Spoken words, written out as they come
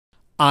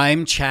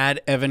I'm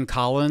Chad Evan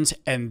Collins,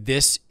 and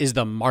this is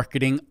the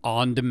Marketing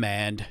on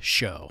Demand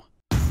show.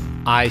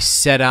 I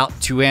set out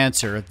to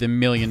answer the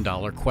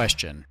million-dollar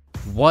question.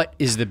 What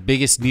is the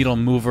biggest needle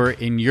mover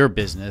in your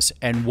business,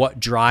 and what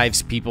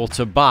drives people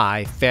to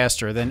buy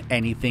faster than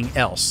anything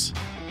else?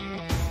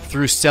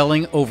 Through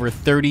selling over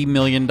 $30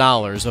 million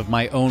of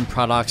my own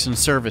products and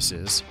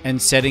services and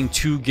setting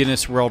 2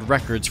 Guinness World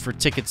Records for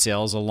ticket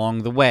sales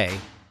along the way,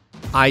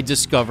 I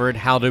discovered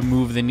how to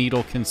move the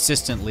needle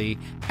consistently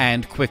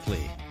and quickly.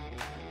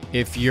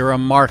 If you're a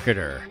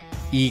marketer,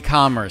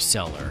 e-commerce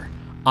seller,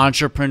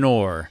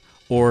 entrepreneur,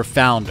 or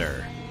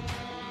founder,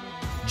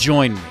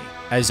 join me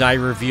as I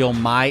reveal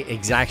my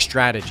exact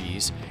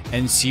strategies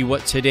and see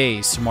what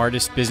today's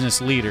smartest business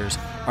leaders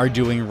are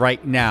doing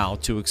right now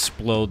to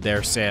explode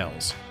their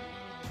sales.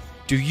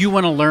 Do you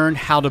want to learn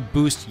how to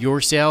boost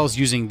your sales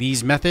using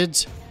these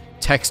methods?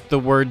 Text the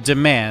word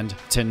DEMAND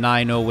to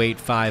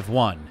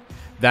 90851.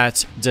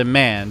 That's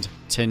DEMAND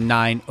to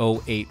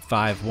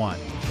 90851.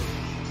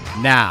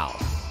 Now,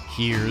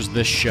 here's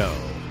the show.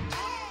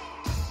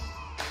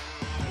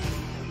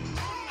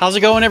 How's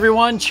it going,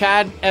 everyone?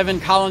 Chad Evan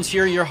Collins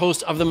here, your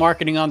host of the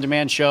Marketing on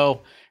Demand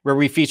show, where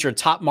we feature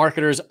top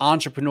marketers,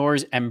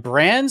 entrepreneurs, and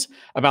brands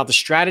about the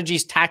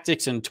strategies,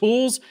 tactics, and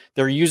tools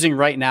they're using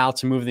right now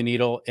to move the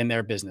needle in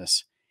their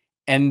business.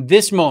 And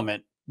this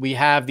moment, we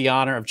have the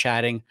honor of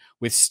chatting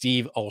with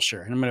Steve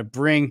Olsher. And I'm going to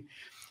bring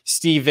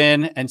Steve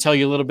in and tell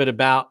you a little bit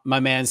about my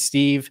man.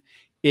 Steve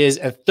is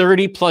a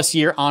 30-plus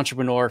year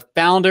entrepreneur,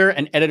 founder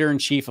and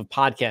editor-in-chief of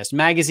Podcast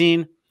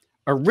Magazine,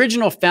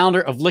 original founder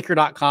of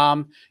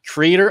Liquor.com,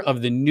 creator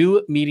of the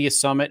New Media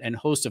Summit, and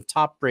host of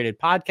top-rated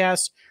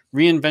podcasts,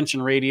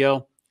 Reinvention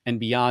Radio, and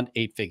Beyond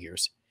 8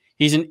 Figures.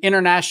 He's an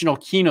international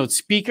keynote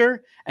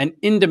speaker and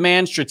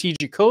in-demand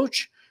strategic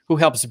coach who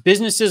helps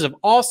businesses of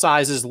all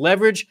sizes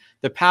leverage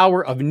the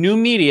power of new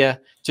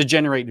media to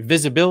generate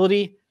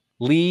visibility,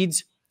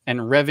 leads,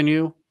 and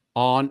revenue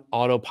on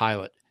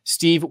autopilot.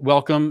 Steve,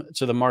 welcome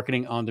to the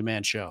Marketing on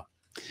Demand show.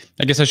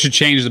 I guess I should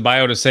change the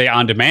bio to say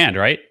on demand,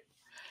 right?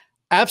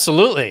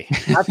 Absolutely.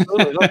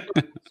 Absolutely.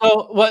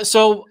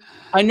 So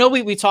I know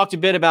we talked a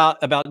bit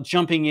about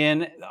jumping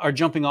in, our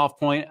jumping off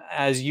point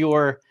as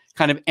your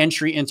kind of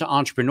entry into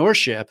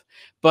entrepreneurship.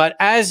 But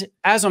as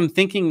I'm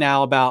thinking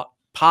now about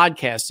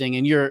podcasting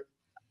and your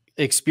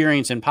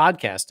experience in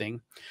podcasting,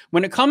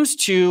 when it comes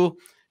to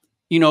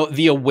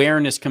the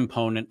awareness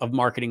component of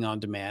marketing on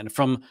demand,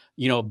 from,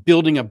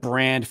 building a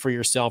brand for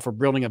yourself or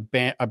building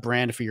a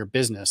brand for your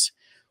business,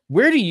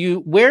 where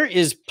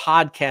is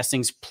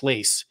podcasting's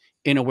place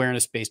in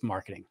awareness-based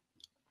marketing?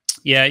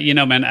 Yeah,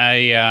 man,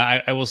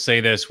 I will say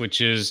this, which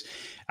is,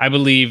 I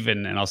believe,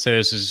 and I'll say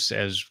this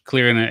as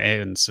clear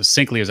and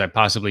succinctly as I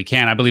possibly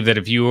can. I believe that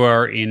if you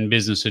are in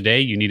business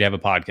today, you need to have a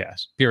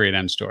podcast, period,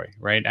 end story,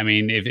 right? I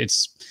mean, if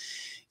it's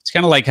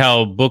kind of like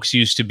how books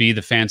used to be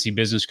the fancy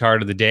business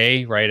card of the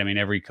day, right? I mean,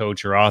 every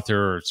coach or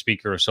author or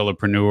speaker or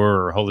solopreneur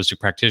or holistic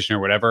practitioner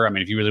or whatever, I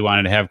mean, if you really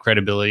wanted to have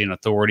credibility and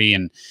authority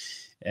and,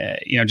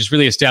 just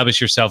really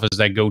establish yourself as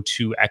that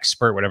go-to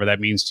expert, whatever that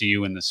means to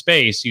you in the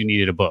space, you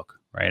needed a book,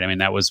 right? I mean,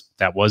 that was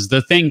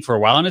the thing for a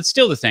while, and it's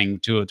still the thing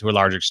to a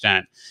large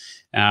extent.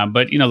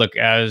 But, look,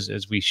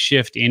 as we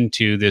shift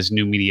into this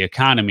new media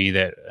economy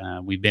that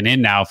we've been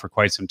in now for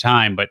quite some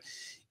time, but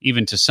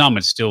even to some,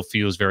 it still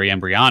feels very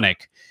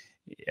embryonic.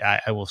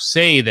 I will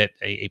say that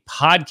a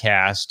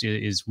podcast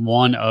is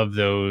one of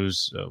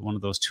those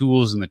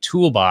tools in the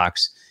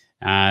toolbox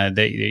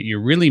that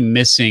you're really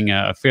missing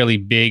a fairly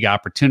big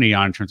opportunity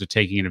on in terms of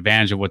taking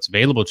advantage of what's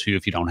available to you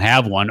if you don't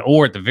have one,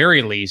 or at the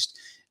very least,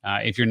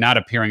 if you're not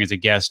appearing as a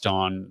guest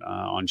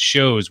on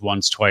shows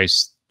once,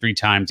 twice, 3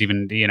 times,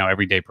 even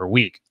every day per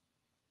week.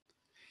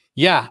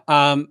 Yeah,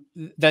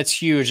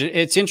 that's huge.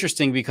 It's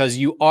interesting because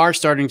you are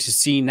starting to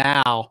see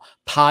now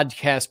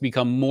podcasts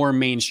become more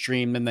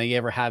mainstream than they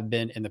ever have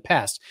been in the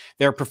past.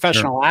 They're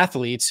professional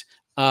athletes.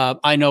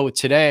 I know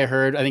today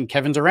I think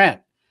Kevin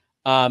Durant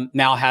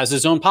now has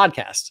his own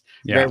podcast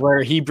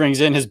where he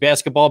brings in his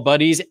basketball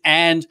buddies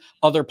and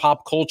other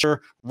pop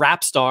culture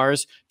rap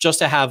stars just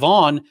to have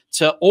on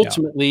to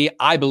ultimately,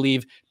 I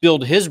believe,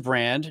 build his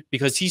brand,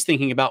 because he's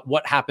thinking about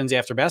what happens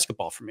after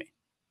basketball for me.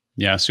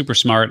 Yeah, super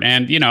smart.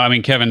 And,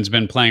 Kevin's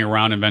been playing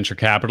around in venture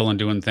capital and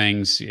doing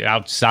things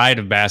outside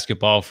of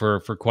basketball for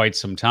quite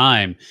some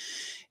time.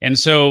 And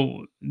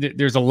so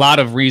there's a lot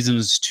of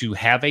reasons to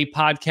have a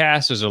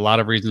podcast. There's a lot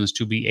of reasons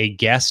to be a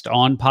guest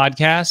on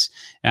podcasts.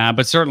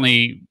 But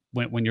certainly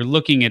when you're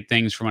looking at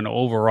things from an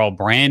overall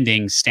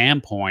branding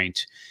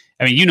standpoint,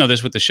 I mean,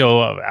 this with the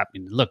show. I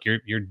mean, look,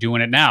 you're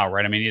doing it now,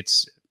 right? I mean,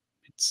 it's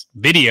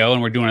video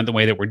and we're doing it the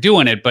way that we're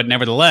doing it. But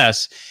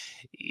nevertheless,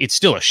 it's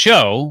still a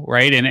show,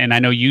 right? And I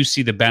know you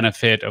see the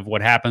benefit of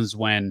what happens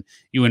when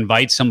you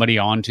invite somebody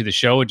onto the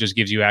show. It just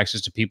gives you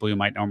access to people you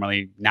might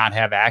normally not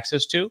have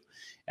access to.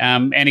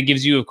 And it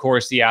gives you, of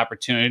course, the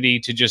opportunity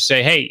to just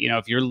say, hey,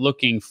 if you're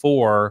looking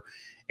for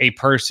a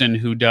person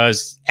who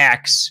does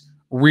X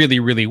really,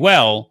 really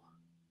well,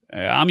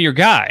 I'm your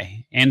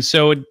guy. And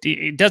so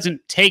it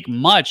doesn't take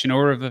much in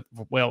order to,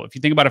 well, if you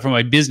think about it from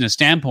a business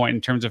standpoint,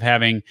 in terms of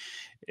having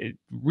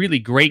really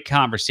great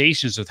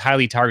conversations with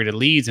highly targeted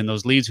leads, and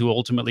those leads who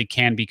ultimately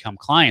can become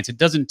clients. It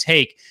doesn't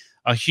take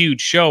a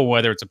huge show,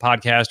 whether it's a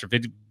podcast or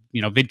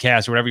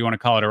vidcast or whatever you want to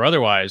call it or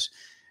otherwise,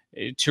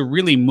 to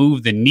really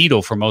move the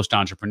needle for most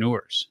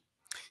entrepreneurs.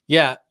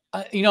 Yeah.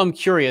 I'm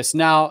curious.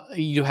 Now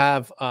you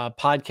have a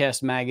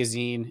podcast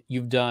magazine.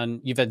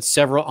 You've had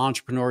several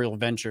entrepreneurial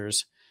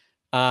ventures.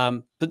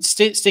 But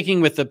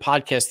sticking with the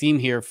podcast theme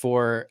here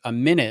for a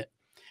minute,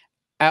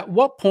 at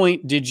what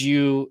point did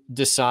you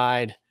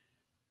decide,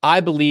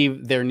 I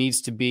believe there needs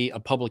to be a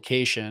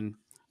publication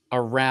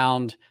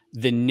around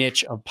the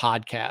niche of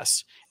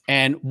podcasts?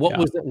 And what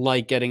was it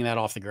like getting that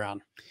off the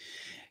ground?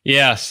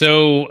 Yeah.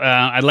 So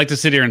I'd like to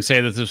sit here and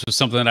say that this was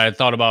something that I had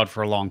thought about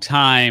for a long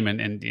time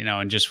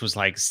and just was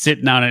like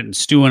sitting on it and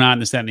stewing on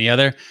this, that, and the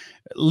other.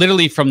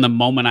 Literally from the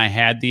moment I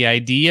had the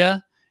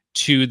idea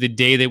to the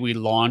day that we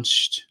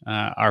launched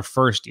our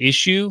first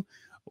issue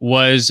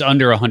was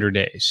under 100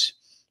 days.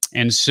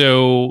 And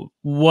so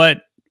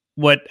what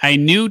I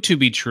knew to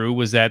be true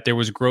was that there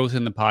was growth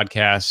in the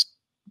podcast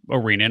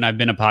arena. And I've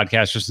been a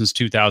podcaster since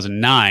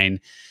 2009.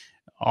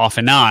 Off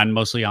and on,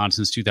 mostly on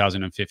since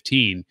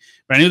 2015.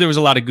 But I knew there was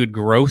a lot of good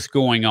growth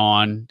going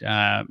on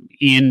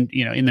in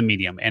the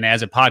medium. And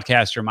as a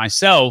podcaster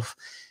myself,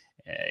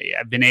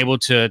 I've been able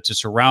to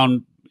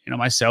surround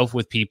myself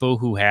with people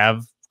who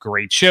have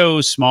great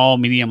shows, small,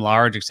 medium,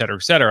 large, et cetera,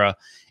 et cetera.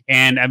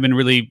 And I've been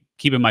really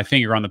keeping my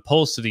finger on the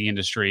pulse of the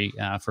industry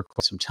for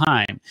quite some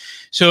time.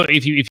 So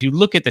if you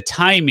look at the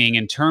timing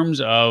in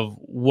terms of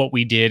what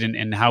we did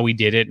and how we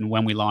did it and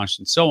when we launched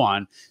and so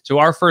on. So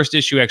our first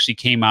issue actually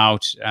came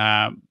out,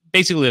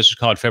 basically let's just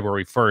call it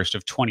February 1st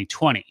of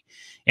 2020.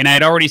 And I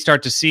had already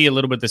started to see a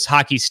little bit of this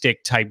hockey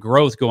stick type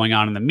growth going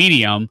on in the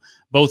medium,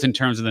 both in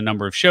terms of the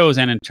number of shows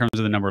and in terms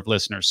of the number of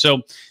listeners.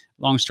 So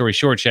long story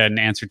short, Chad, in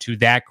answer to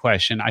that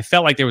question, I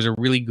felt like there was a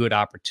really good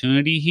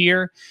opportunity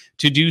here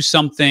to do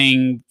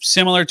something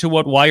similar to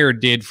what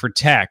Wired did for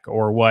tech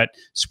or what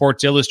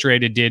Sports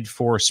Illustrated did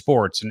for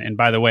sports. And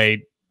by the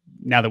way,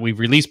 now that we've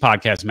released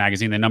Podcast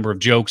Magazine, the number of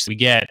jokes we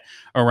get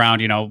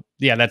around,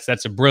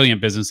 that's a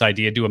brilliant business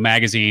idea. Do a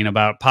magazine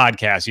about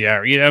podcasts.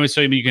 Yeah. So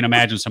you can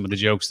imagine some of the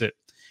jokes that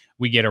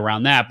we get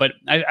around that. But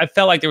I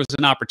felt like there was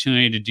an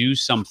opportunity to do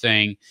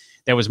something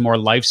that was more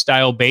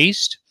lifestyle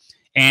based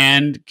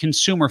and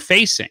consumer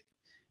facing,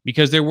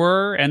 because there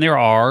were and there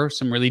are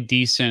some really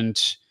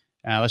decent,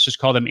 let's just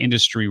call them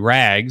industry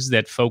rags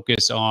that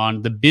focus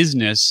on the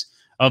business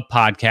of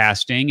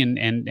podcasting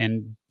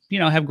and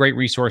have great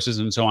resources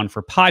and so on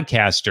for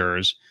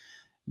podcasters.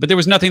 But there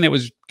was nothing that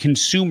was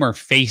consumer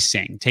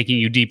facing, taking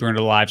you deeper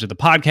into the lives of the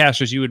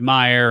podcasters you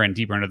admire and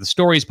deeper into the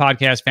stories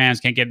podcast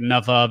fans can't get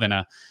enough of, and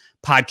a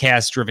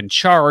podcast driven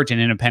chart and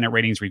independent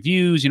ratings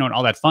reviews, and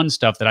all that fun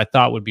stuff that I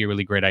thought would be a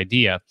really great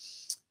idea.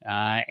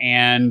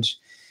 And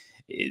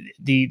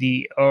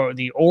the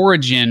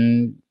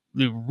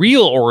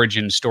real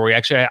origin story,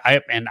 actually,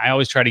 I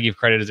always try to give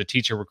credit as a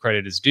teacher where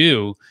credit is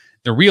due.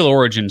 The real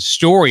origin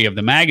story of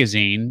the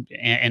magazine,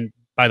 and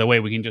by the way,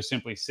 we can just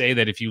simply say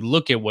that if you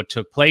look at what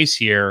took place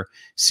here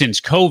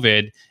since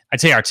COVID, I'd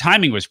say our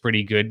timing was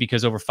pretty good,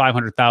 because over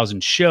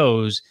 500,000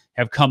 shows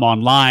have come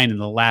online in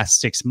the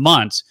last 6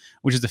 months,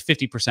 which is a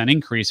 50%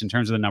 increase in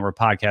terms of the number of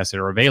podcasts that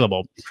are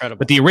available. Incredible.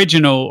 But the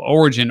original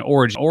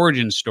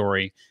origin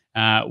story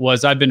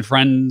was I've been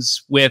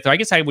friends with, or I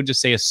guess I would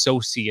just say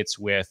associates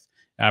with,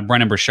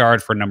 Brennan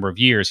Burchard for a number of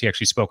years. He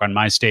actually spoke on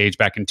my stage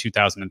back in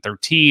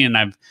 2013, and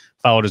I've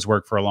followed his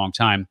work for a long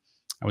time.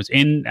 I was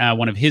in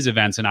one of his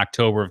events in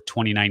October of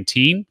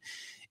 2019.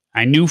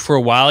 I knew for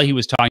a while he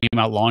was talking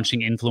about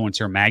launching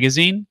Influencer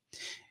Magazine.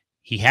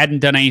 He hadn't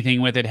done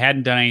anything with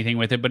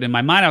it, but in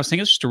my mind, I was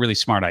thinking it's just a really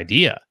smart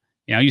idea.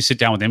 You sit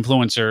down with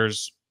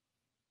influencers,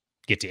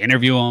 get to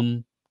interview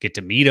them, get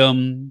to meet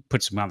them,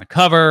 put them on the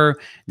cover.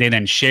 They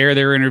then share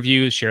their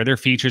interviews, share their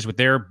features with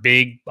their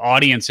big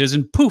audiences,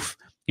 and poof,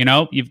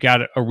 you've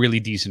got a really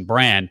decent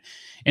brand.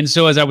 And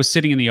so as I was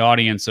sitting in the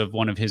audience of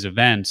one of his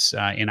events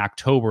in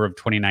October of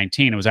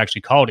 2019, it was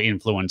actually called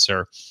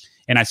Influencer.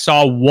 And I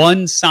saw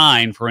one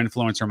sign for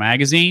Influencer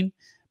Magazine,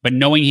 but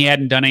knowing he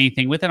hadn't done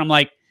anything with it, I'm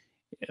like,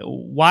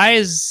 why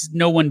is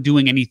no one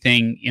doing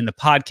anything in the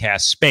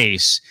podcast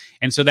space?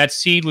 And so that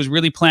seed was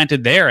really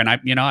planted there. And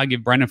I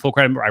give Brendan full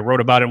credit. I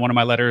wrote about it in one of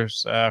my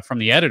letters from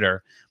the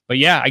editor. But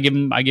yeah, I give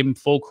him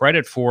full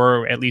credit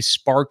for at least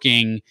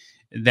sparking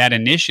that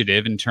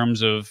initiative in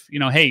terms of,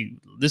 hey,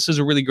 this is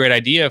a really great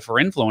idea for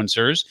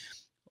influencers.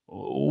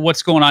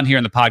 What's going on here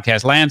in the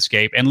podcast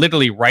landscape? And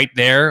literally right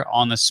there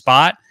on the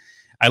spot,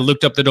 I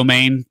looked up the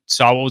domain,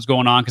 saw what was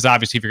going on, because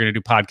obviously if you're going to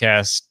do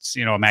podcasts,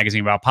 a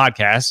magazine about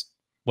podcasts,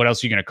 what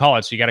else are you going to call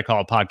it? So you got to call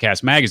it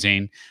Podcast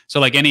Magazine. So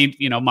like any,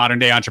 modern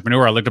day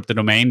entrepreneur, I looked up the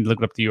domain,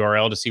 looked up the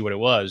URL to see what it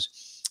was.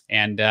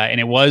 And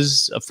it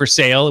was for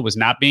sale. It was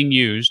not being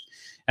used.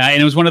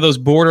 And it was one of those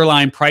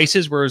borderline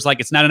prices where it was like,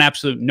 it's not an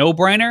absolute no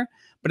brainer,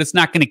 but it's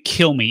not going to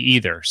kill me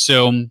either.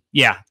 So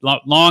yeah,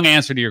 long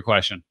answer to your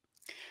question.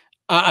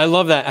 I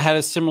love that. I had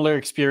a similar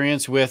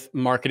experience with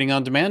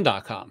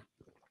marketingondemand.com,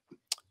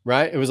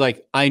 right? It was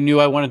like, I knew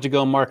I wanted to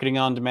go marketing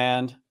on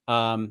demand.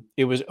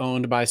 It was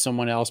owned by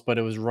someone else, but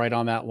it was right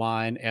on that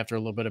line. After a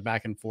little bit of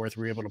back and forth,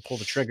 we were able to pull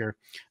the trigger.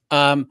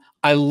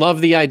 I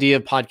love the idea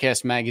of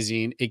Podcast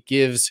Magazine. It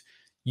gives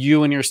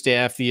you and your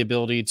staff the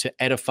ability to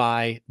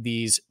edify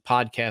these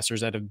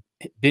podcasters that have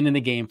been in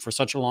the game for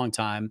such a long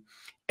time.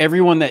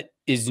 Everyone that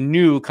is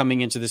new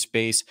coming into the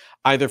space,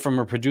 either from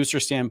a producer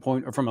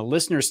standpoint or from a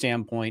listener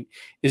standpoint,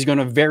 is going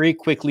to very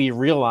quickly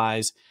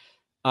realize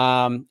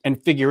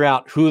and figure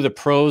out who the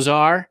pros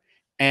are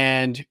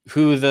and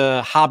who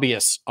the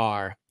hobbyists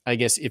are, I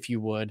guess, if you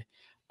would.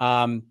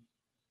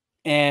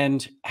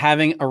 And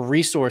having a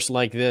resource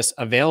like this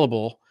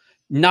available,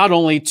 not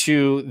only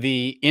to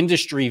the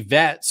industry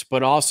vets,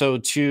 but also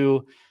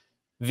to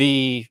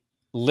the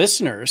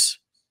listeners,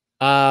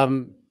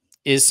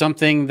 is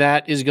something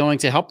that is going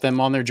to help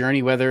them on their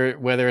journey,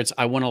 whether it's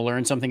I want to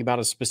learn something about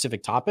a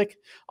specific topic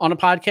on a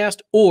podcast,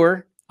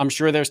 or I'm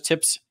sure there's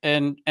tips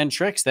and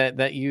tricks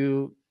that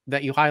you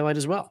highlight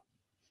as well.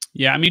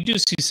 Yeah, I mean, you do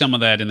see some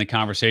of that in the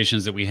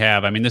conversations that we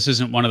have. I mean, this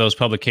isn't one of those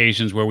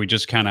publications where we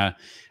just kind of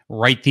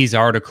write these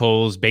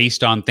articles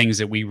based on things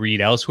that we read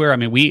elsewhere. I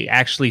mean, we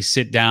actually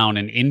sit down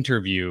and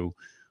interview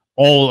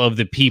all of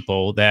the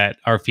people that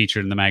are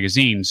featured in the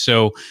magazine.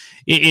 So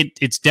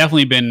it's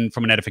definitely been,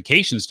 from an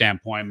edification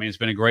standpoint, I mean, it's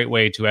been a great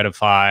way to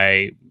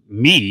edify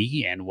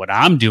me and what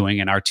I'm doing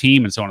and our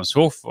team and so on and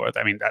so forth.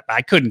 I mean,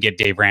 I couldn't get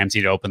Dave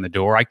Ramsey to open the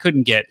door. I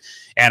couldn't get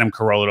Adam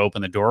Carolla to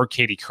open the door,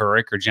 Katie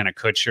Couric or Jenna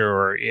Kutcher,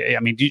 or, I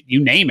mean, you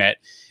name it,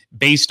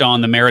 based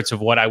on the merits of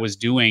what I was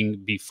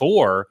doing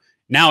before.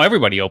 Now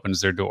everybody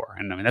opens their door.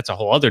 And I mean, that's a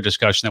whole other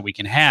discussion that we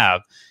can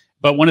have.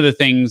 But one of the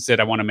things that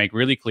I want to make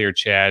really clear,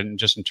 Chad,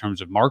 just in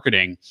terms of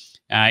marketing,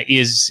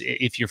 is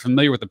if you're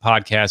familiar with the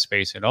podcast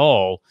space at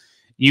all,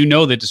 you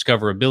know that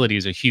discoverability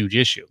is a huge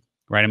issue,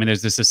 right? I mean,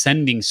 there's this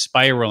ascending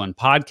spiral in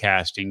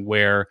podcasting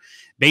where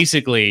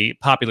basically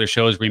popular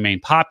shows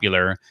remain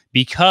popular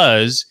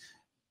because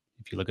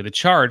if you look at the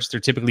charts, they're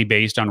typically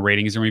based on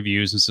ratings and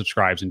reviews and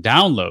subscribes and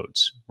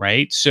downloads,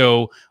 right?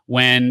 So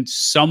when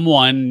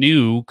someone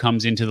new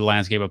comes into the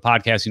landscape of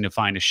podcasting to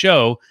find a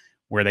show,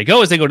 where they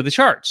go is they go to the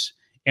charts.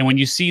 And when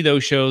you see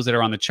those shows that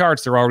are on the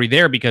charts, they're already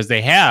there because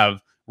they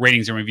have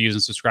ratings and reviews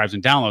and subscribes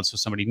and downloads. So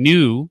somebody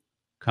new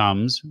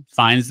comes,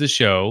 finds the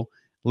show,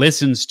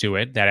 listens to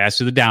it, that adds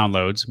to the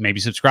downloads, maybe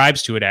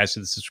subscribes to it, adds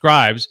to the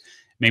subscribes,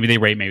 maybe they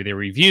rate, maybe they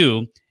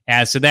review,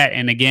 adds to that.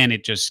 And again,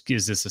 it just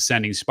is this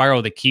ascending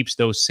spiral that keeps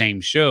those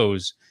same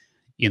shows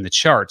in the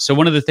charts. So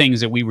one of the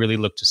things that we really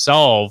look to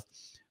solve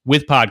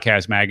with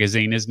Podcast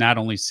Magazine is not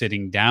only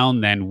sitting down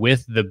then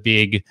with the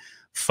big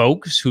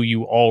folks who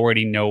you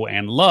already know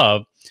and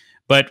love,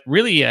 but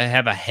really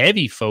have a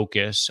heavy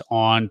focus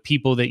on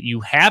people that you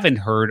haven't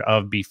heard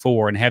of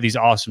before and have these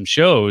awesome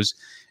shows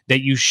that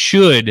you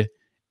should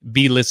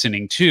be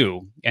listening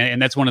to.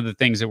 And that's one of the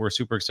things that we're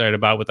super excited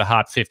about with the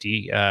Hot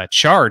 50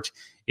 chart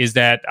is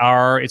that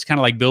it's kind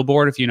of like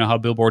Billboard. If you know how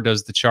Billboard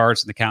does the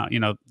charts and the count,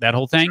 that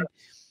whole thing. Sure.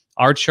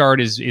 Our chart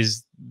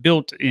is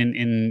built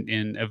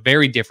in a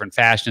very different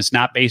fashion. It's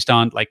not based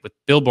on, like with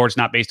Billboard, it's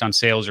not based on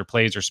sales or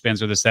plays or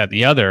spins or this, that, and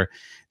the other.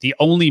 The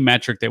only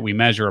metric that we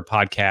measure a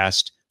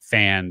podcast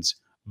fans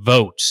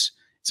votes.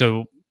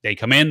 So they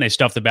come in, they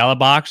stuff the ballot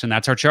box, and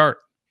that's our chart.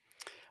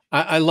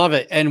 I love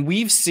it. And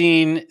we've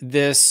seen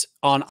this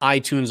on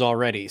iTunes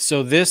already.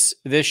 So this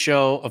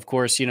show, of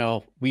course, we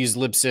use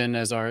Libsyn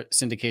as our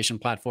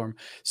syndication platform.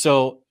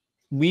 So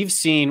we've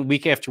seen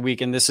week after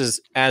week, and this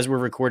is, as we're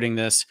recording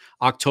this,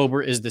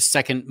 October is the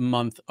second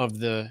month of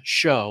the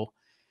show.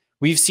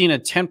 We've seen a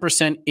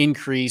 10%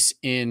 increase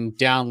in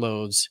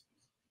downloads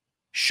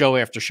show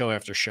after show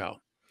after show.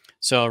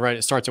 So, right,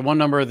 it starts at one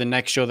number. The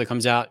next show that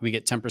comes out, we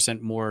get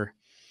 10% more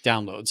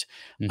downloads.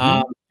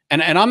 Mm-hmm.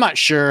 And I'm not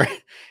sure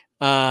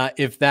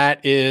if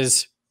that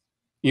is,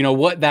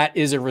 what that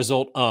is a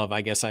result of,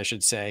 I guess I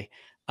should say.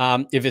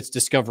 If it's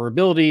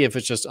discoverability, if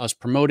it's just us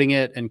promoting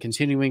it and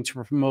continuing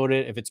to promote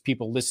it, if it's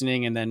people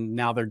listening and then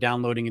now they're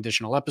downloading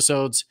additional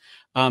episodes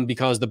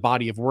because the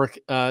body of work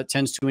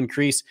tends to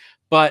increase.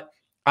 But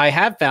I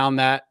have found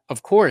that,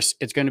 of course,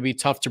 it's going to be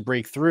tough to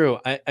break through.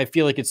 I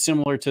feel like it's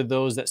similar to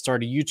those that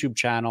start a YouTube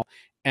channel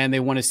and they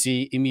want to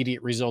see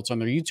immediate results on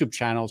their YouTube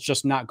channel. It's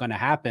just not going to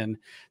happen.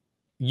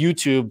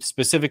 YouTube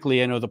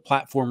specifically, I know the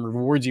platform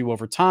rewards you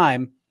over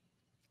time.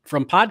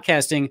 From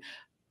podcasting,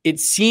 it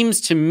seems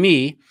to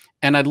me,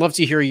 and I'd love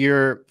to hear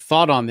your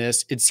thought on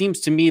this, it seems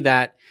to me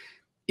that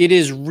it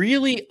is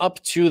really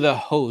up to the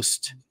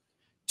host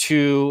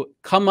to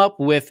come up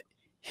with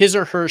his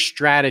or her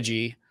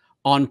strategy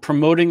on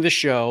promoting the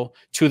show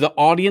to the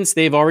audience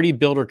they've already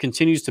built or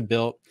continues to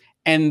build.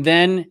 And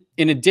then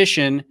in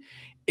addition,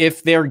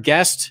 if their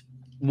guest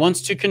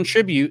wants to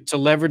contribute, to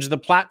leverage the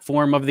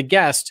platform of the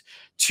guest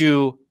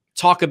to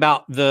talk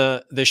about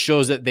the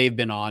shows that they've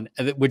been on,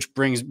 which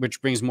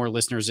brings more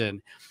listeners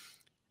in.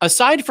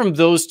 Aside from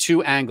those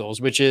two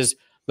angles, which is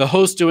the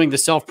host doing the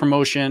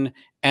self-promotion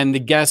and the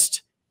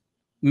guest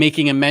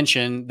making a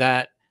mention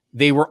that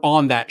they were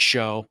on that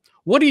show,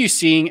 what are you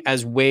seeing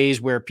as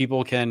ways where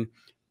people can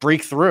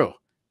break through?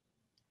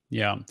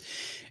 Yeah.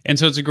 And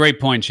so it's a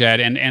great point, Chad.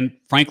 And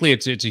frankly,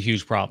 it's a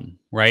huge problem,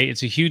 right?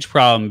 It's a huge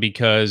problem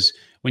because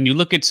when you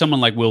look at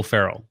someone like Will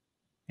Ferrell,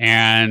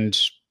 and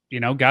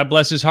God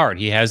bless his heart,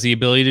 he has the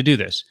ability to do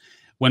this.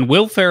 When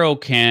Will Ferrell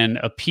can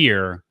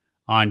appear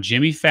on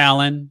Jimmy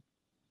Fallon,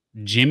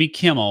 Jimmy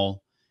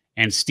Kimmel,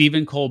 and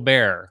Stephen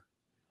Colbert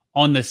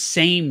on the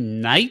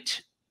same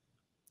night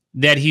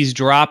that he's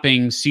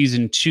dropping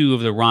season 2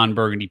 of the Ron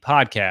Burgundy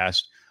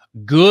podcast,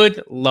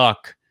 good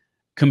luck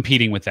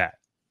competing with that,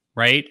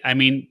 right? I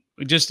mean,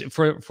 just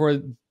for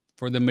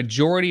the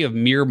majority of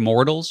mere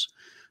mortals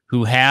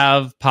who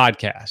have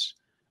podcasts,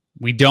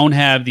 we don't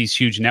have these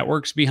huge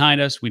networks behind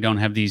us. We don't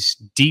have these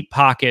deep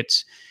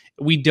pockets.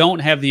 We don't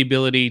have the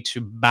ability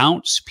to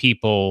bounce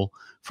people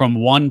from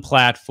one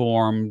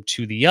platform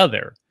to the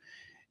other.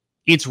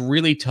 It's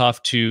really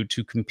tough to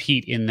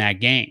compete in that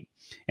game.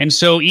 And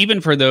so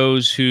even for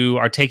those who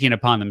are taking it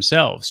upon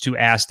themselves to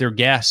ask their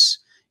guests,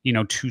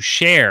 to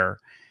share,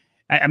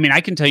 I mean,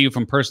 I can tell you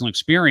from personal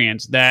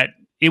experience that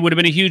it would have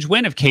been a huge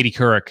win if Katie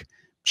Couric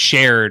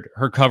shared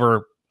her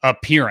cover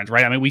appearance,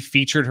 right? I mean, we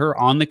featured her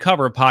on the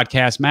cover of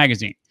Podcast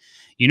Magazine.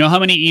 You know how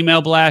many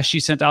email blasts she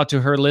sent out to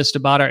her list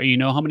about her? You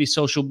know how many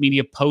social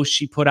media posts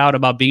she put out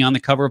about being on the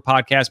cover of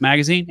Podcast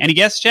Magazine? Any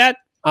guess, Chad?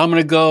 I'm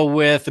going to go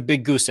with a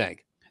big goose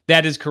egg.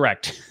 That is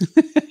correct.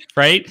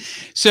 Right?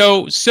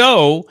 So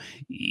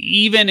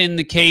even in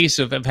the case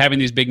of having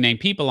these big name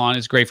people on,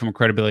 it's great from a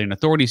credibility and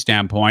authority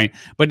standpoint,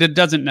 but it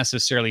doesn't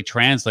necessarily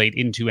translate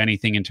into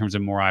anything in terms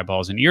of more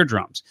eyeballs and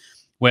eardrums.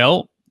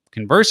 Well,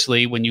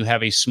 conversely, when you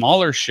have a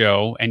smaller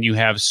show and you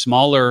have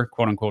smaller,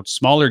 quote unquote,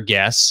 smaller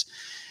guests,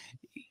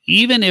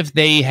 even if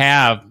they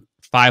have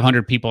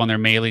 500 people on their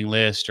mailing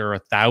list or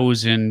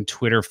 1,000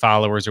 Twitter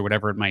followers or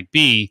whatever it might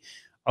be,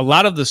 a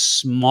lot of the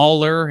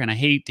smaller, and I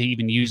hate to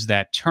even use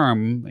that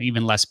term,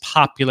 even less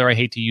popular, I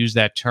hate to use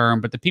that term,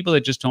 but the people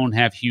that just don't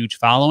have huge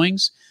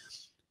followings,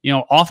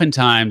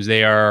 oftentimes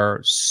they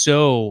are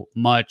so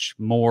much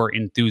more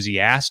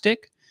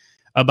enthusiastic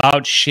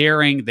about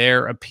sharing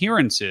their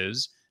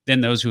appearances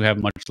than those who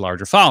have much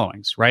larger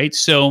followings, right?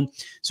 So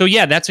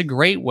yeah, that's a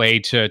great way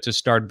to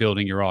start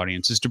building your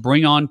audience, is to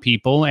bring on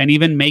people and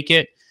even make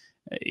it,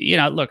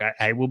 look,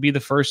 I will be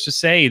the first to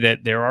say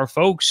that there are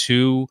folks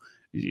who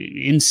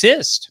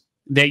insist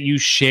that you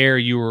share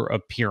your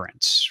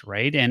appearance,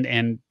 right? And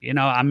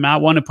I'm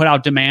not one to put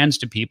out demands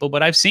to people,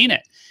 but I've seen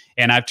it.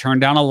 And I've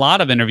turned down a lot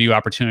of interview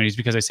opportunities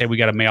because I say we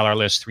got to mail our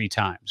list 3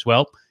 times.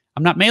 Well,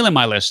 I'm not mailing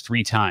my list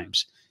 3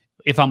 times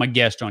if I'm a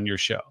guest on your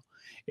show.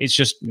 It's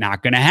just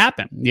not going to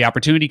happen. The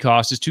opportunity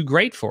cost is too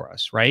great for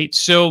us, right?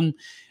 So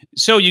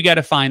you got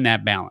to find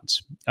that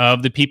balance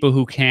of the people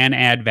who can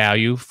add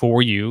value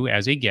for you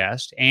as a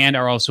guest and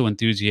are also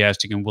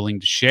enthusiastic and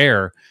willing to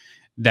share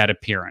that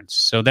appearance.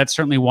 So that's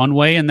certainly one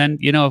way. And then,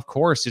 of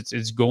course,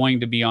 it's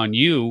going to be on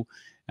you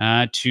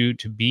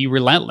to be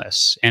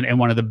relentless. And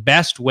one of the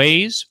best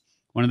ways,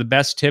 one of the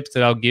best tips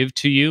that I'll give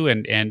to you,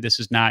 and this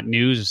is not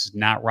news, this is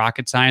not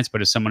rocket science,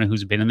 but as someone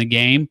who's been in the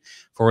game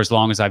for as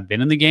long as I've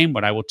been in the game,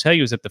 what I will tell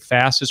you is that the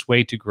fastest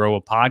way to grow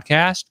a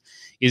podcast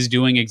is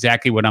doing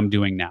exactly what I'm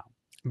doing now.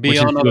 Be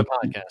on other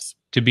podcasts.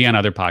 To be on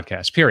other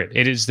podcasts, period.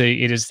 It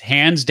is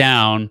hands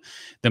down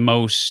the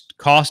most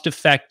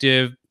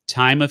cost-effective,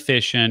 time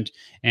efficient,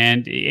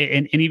 and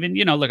even,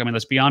 look, I mean,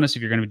 let's be honest,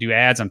 if you're going to do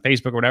ads on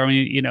Facebook or whatever, I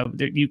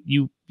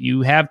mean,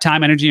 you have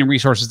time, energy, and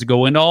resources to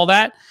go into all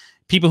that.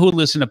 People who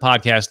listen to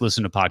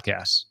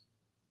podcasts.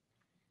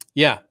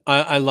 Yeah,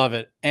 I love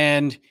it.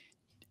 And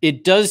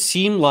it does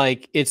seem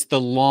like it's the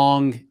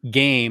long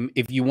game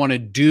if you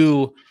want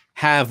to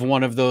have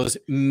one of those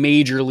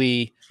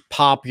majorly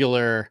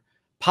popular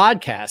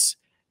podcasts.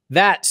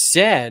 That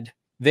said,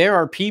 there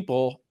are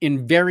people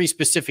in very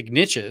specific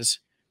niches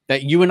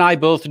that you and I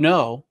both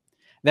know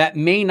that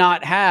may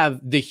not have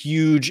the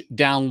huge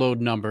download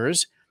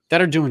numbers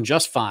that are doing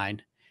just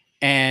fine.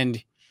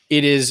 And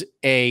it is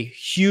a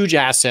huge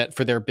asset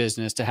for their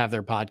business to have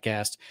their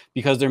podcast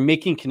because they're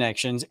making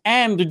connections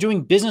and they're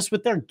doing business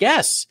with their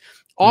guests.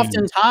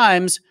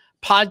 Oftentimes,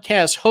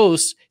 podcast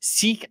hosts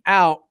seek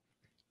out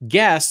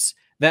guests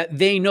that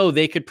they know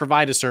they could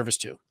provide a service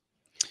to.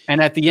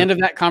 And at the end of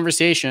that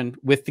conversation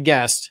with the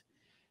guest,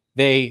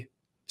 they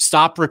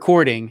stop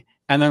recording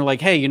and they're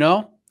like, hey,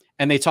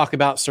 and they talk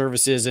about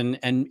services, and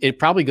it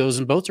probably goes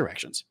in both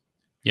directions.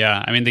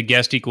 Yeah. I mean, the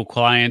guest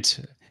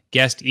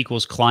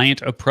equals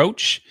client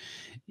approach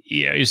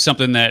is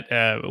something that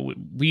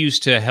we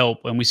used to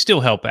help, and we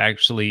still help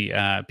actually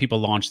people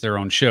launch their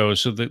own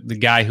shows. So the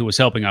guy who was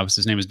helping us,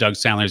 his name is Doug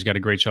Sandler. He's got a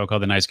great show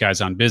called The Nice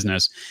Guys on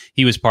Business.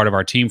 He was part of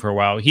our team for a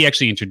while. He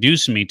actually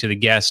introduced me to the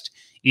guest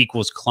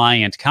equals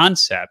client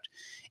concept.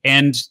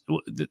 And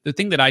the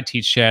thing that I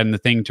teach, Chad, and the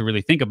thing to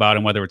really think about,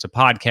 and whether it's a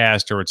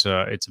podcast or it's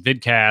a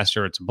vidcast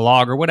or it's a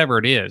blog or whatever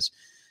it is,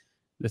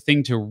 the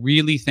thing to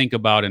really think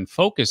about and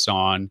focus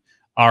on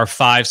are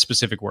 5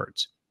 specific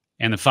words.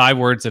 And the 5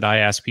 words that I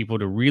ask people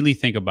to really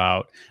think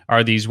about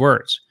are these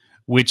words,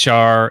 which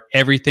are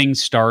everything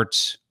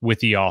starts with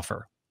the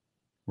offer,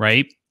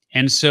 right?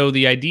 And so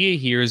the idea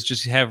here is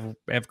just have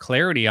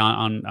clarity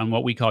on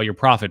what we call your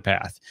profit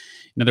path.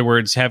 In other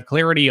words, have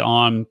clarity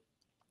on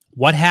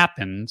what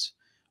happens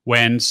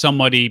when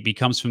somebody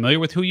becomes familiar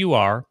with who you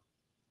are.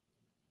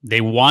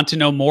 They want to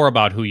know more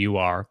about who you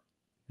are.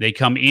 They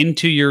come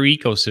into your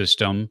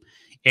ecosystem,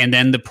 and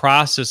then the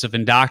process of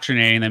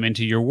indoctrinating them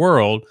into your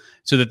world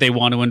so that they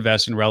want to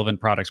invest in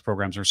relevant products,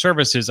 programs, or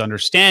services,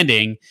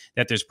 understanding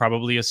that there's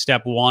probably a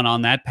step one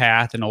on that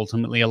path and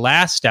ultimately a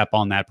last step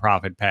on that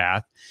profit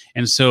path.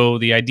 And so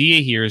the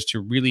idea here is to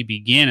really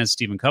begin, as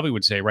Stephen Covey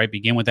would say, right,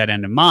 begin with that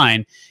end in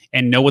mind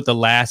and know what the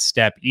last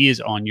step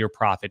is on your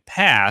profit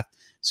path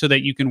so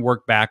that you can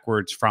work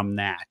backwards from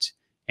that.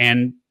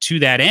 And to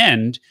that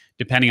end,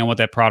 depending on what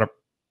that product,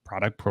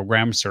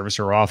 program, service,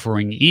 or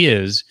offering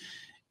is,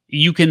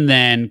 you can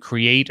then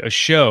create a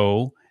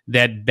show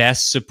that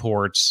best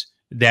supports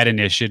that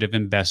initiative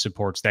and best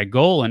supports that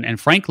goal. And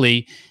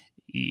frankly,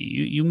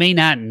 you may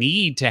not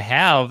need to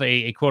have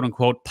a quote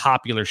unquote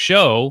popular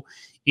show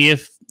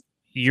if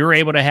you're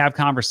able to have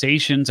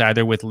conversations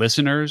either with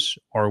listeners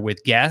or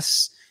with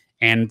guests,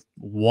 and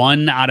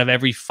 1 out of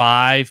every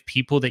 5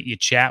 people that you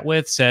chat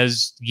with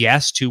says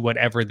yes to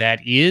whatever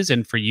that is.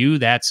 And for you,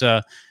 that's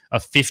a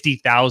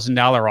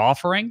 $50,000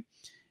 offering.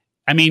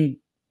 I mean,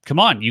 come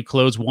on, you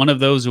close one of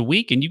those a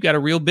week and you got a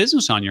real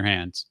business on your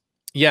hands.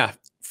 Yeah,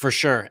 for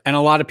sure. And a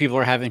lot of people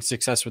are having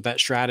success with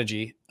that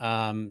strategy.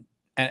 And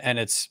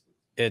it's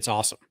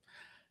awesome.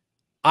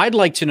 I'd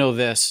like to know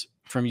this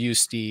from you,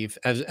 Steve,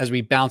 as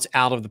we bounce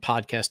out of the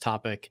podcast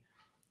topic.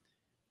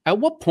 At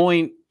what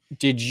point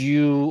did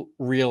you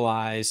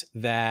realize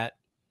that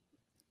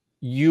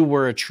you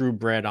were a true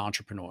bred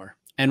entrepreneur?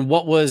 And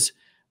what was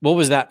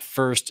that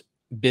first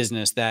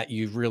business that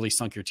you really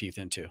sunk your teeth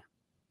into?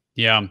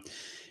 Yeah.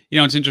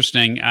 It's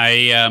interesting.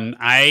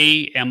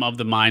 I am of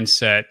the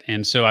mindset,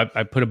 and so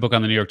I put a book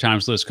on the New York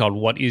Times list called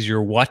 "What Is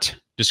Your What?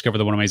 Discover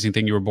the One Amazing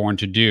Thing You Were Born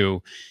to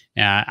Do."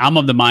 I'm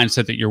of the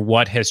mindset that your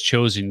what has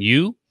chosen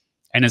you,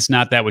 and it's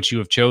not that which you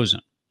have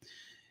chosen.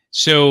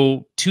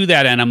 So to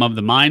that end, I'm of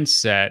the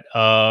mindset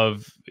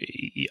of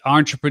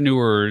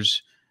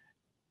entrepreneurs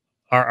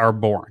are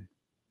born;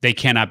 they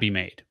cannot be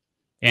made,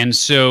 and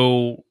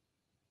so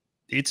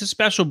it's a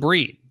special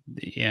breed.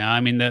 Yeah,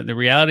 I mean, the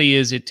reality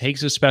is it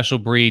takes a special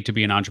breed to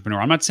be an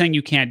entrepreneur. I'm not saying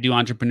you can't do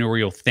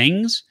entrepreneurial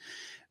things,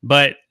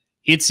 but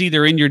it's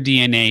either in your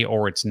DNA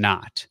or it's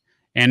not.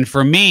 And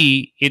for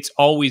me, it's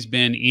always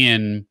been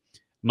in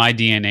my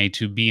DNA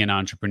to be an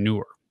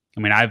entrepreneur.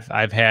 I mean,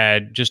 I've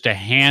had just a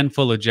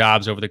handful of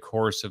jobs over the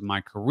course of my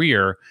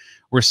career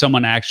where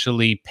someone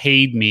actually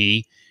paid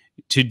me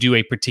to do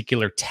a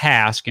particular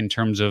task in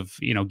terms of,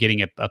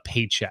 getting a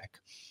paycheck.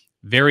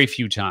 Very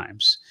few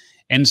times.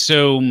 And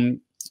so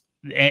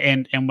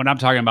and what I'm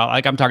talking about,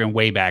 like I'm talking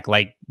way back,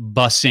 like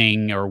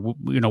busing or,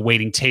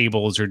 waiting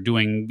tables or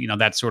doing,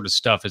 that sort of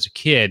stuff as a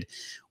kid,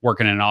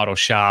 working in an auto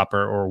shop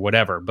or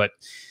whatever. But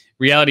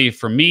reality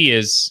for me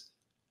is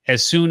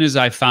as soon as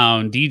I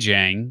found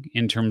DJing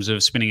in terms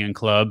of spinning in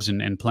clubs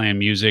and playing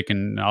music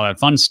and all that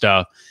fun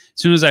stuff,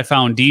 as soon as I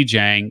found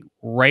DJing,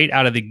 right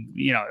out of the,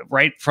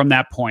 right from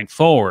that point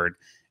forward,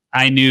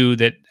 I knew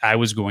that I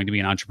was going to be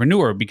an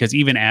entrepreneur, because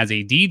even as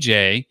a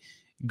DJ,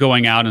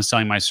 going out and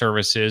selling my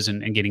services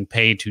and getting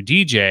paid to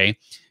DJ,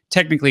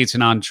 technically it's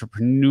an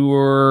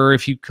entrepreneur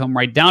if you come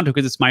right down to it,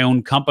 because it's my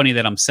own company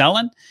that I'm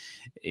selling.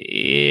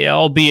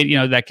 Albeit,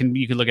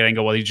 you could look at it and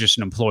go, well, you're just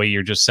an employee,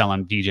 you're just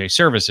selling DJ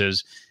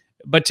services.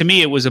 But to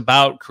me, it was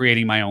about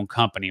creating my own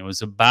company. It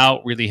was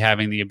about really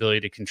having the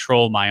ability to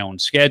control my own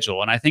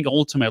schedule. And I think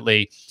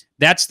ultimately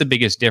that's the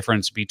biggest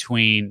difference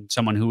between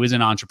someone who is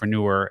an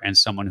entrepreneur and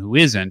someone who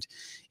isn't,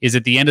 is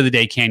at the end of the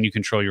day, can you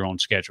control your own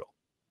schedule?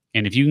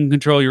 And if you can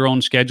control your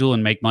own schedule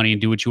and make money and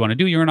do what you want to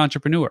do, you're an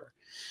entrepreneur.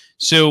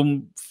 So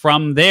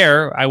from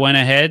there, I went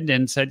ahead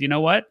and said, you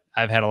know what?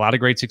 I've had a lot of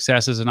great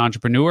success as an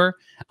entrepreneur.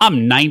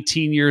 I'm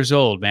 19 years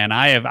old, man.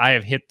 I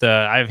have hit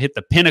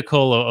the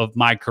pinnacle of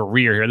my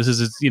career here. This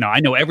is, I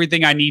know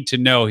everything I need to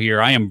know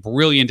here. I am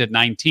brilliant at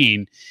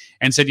 19,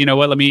 and said, you know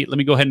what? Let me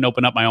go ahead and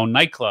open up my own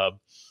nightclub,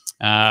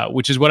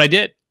 which is what I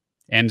did.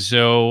 And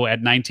so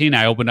at 19,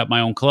 I opened up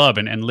my own club,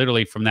 and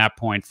literally from that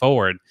point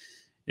forward,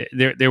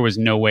 there was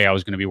no way I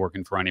was going to be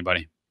working for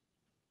anybody.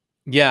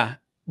 Yeah.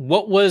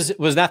 What was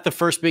that the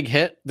first big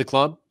hit, the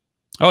club?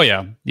 Oh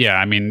yeah. Yeah.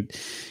 I mean,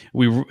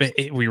 we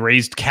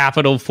raised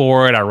capital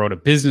for it. I wrote a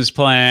business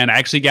plan. I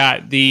actually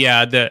got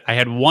I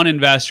had one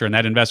investor, and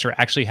that investor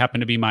actually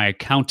happened to be my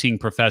accounting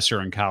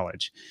professor in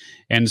college.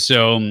 And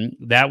so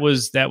that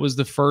was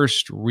the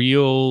first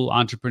real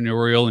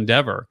entrepreneurial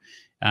endeavor.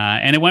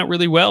 And it went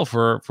really well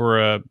for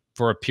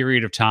a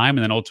period of time.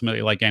 And then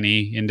ultimately, like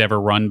any endeavor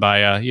run by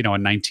a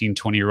 19,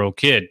 20-year-old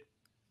kid,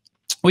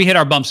 we hit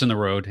our bumps in the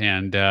road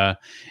and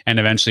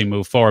eventually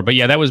moved forward. But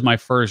yeah, that was my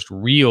first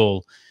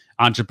real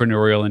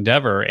entrepreneurial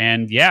endeavor.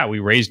 And yeah, we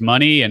raised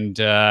money and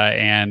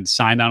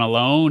signed on a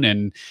loan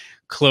and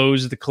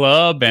closed the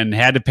club and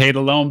had to pay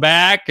the loan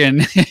back.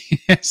 And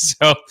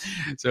so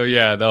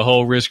yeah, the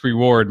whole risk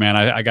reward, man,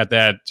 I got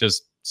that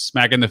just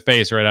smack in the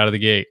face right out of the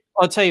gate.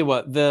 I'll tell you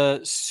what,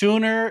 the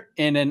sooner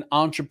in an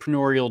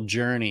entrepreneurial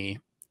journey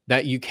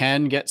that you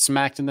can get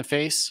smacked in the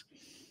face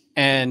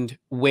and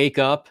wake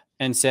up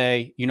and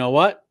say, you know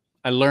what?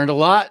 I learned a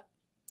lot.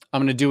 I'm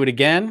going to do it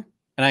again.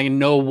 And I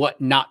know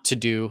what not to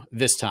do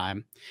this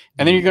time.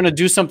 And then you're going to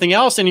do something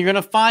else, and you're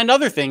going to find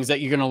other things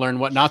that you're going to learn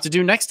what not to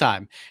do next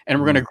time. And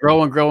we're going to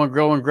grow and grow and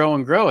grow and grow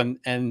and grow.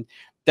 And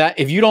that,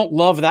 if you don't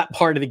love that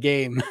part of the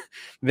game,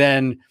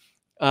 then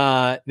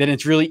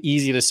it's really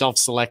easy to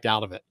self-select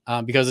out of it,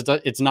 because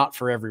it's not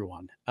for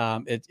everyone.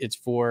 It's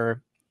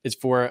for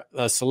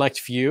a select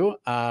few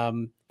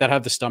that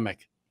have the stomach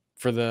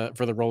for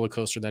the roller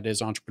coaster that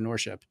is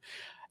entrepreneurship,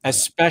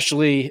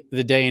 especially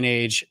the day and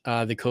age,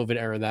 the COVID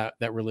era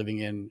that we're living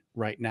in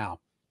right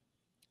now.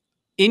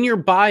 In your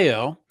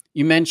bio,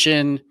 you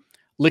mentioned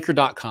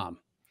liquor.com.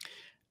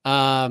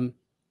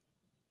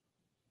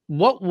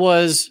 What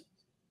was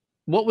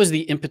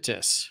the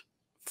impetus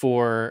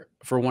for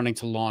wanting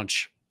to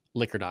launch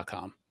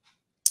liquor.com?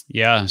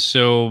 Yeah.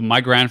 So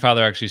my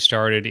grandfather actually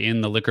started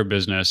in the liquor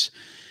business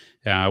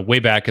way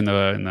back in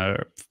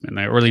the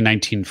early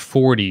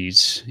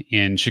 1940s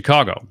in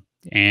Chicago.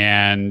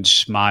 And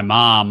my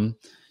mom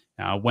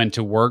went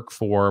to work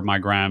for my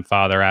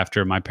grandfather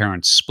after my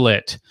parents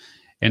split.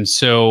 And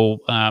so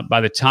by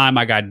the time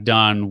I got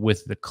done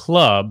with the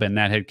club and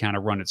that had kind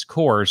of run its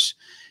course,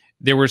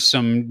 there were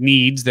some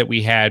needs that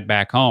we had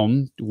back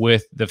home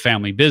with the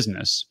family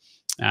business.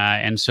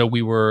 And so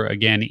we were,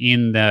 again,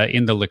 in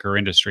the liquor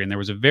industry. And there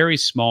was a very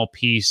small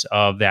piece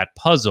of that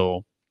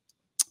puzzle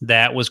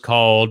that was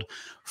called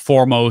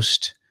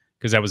Foremost,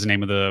 because that was the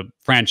name of the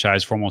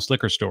franchise, Foremost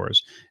Liquor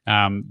Stores.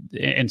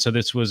 And so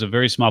this was a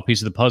very small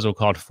piece of the puzzle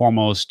called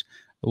Foremost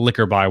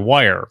Liquor by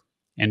Wire.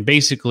 And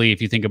basically,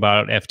 if you think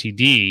about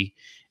FTD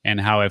and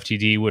how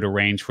FTD would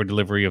arrange for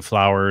delivery of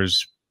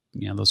flowers,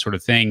 those sort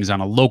of things on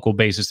a local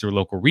basis through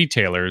local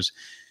retailers,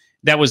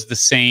 that was the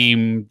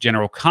same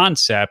general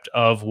concept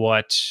of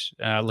what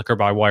Liquor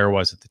by Wire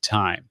was at the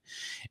time.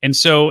 And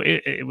so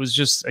it was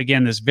just,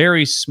 again, this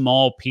very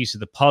small piece of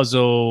the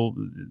puzzle.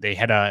 They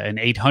had an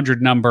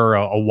 800 number,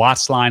 a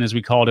Watts line, as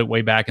we called it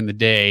way back in the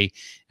day.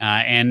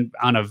 And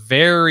on a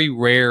very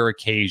rare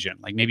occasion,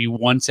 like maybe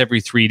once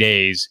every 3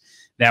 days,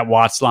 that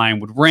Watts line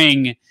would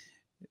ring.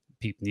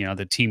 People,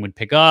 the team would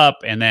pick up,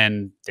 and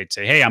then they'd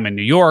say, hey, I'm in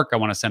New York. I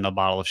want to send a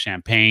bottle of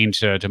champagne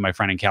to my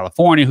friend in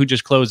California who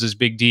just closed this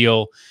big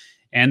deal.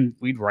 And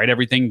we'd write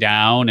everything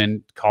down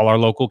and call our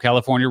local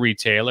California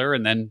retailer,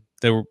 and then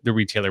the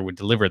retailer would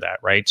deliver that,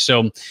 right?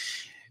 So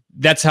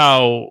that's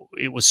how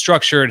it was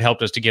structured. It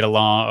helped us to get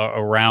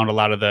around a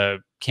lot of the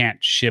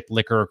can't ship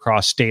liquor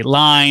across state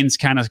lines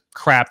kind of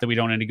crap that we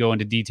don't need to go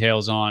into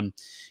details on.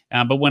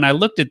 But when I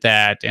looked at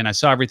that and I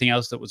saw everything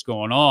else that was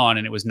going on,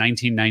 and it was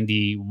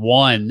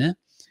 1991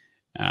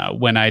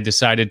 when I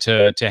decided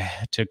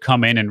to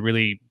come in and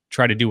really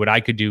try to do what I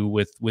could do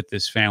with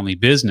this family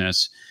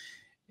business,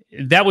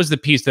 that was the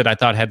piece that I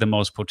thought had the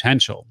most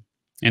potential.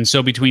 And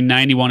so between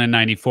 91 and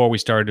 94, we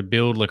started to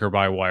build Liquor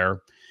by Wire.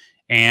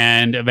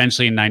 And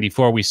eventually in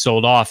 94, we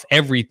sold off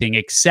everything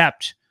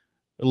except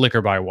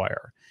Liquor by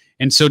Wire.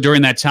 And so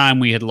during that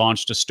time, we had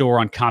launched a store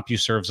on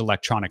CompuServe's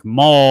electronic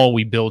mall.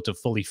 We built a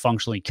fully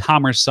functional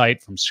e-commerce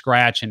site from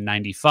scratch in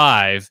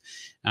 95.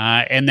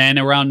 And then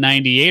around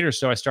 98 or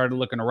so, I started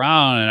looking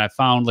around and I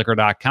found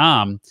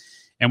liquor.com.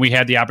 And we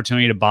had the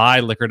opportunity to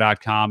buy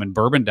liquor.com and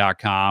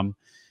bourbon.com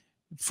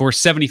for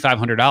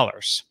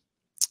 $7,500.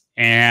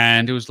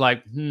 And it was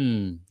like,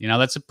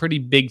 that's a pretty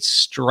big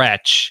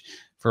stretch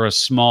for a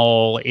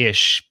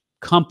small-ish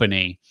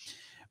company.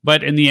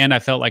 But in the end, I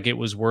felt like it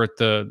was worth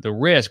the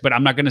risk. But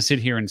I'm not going to sit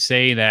here and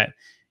say that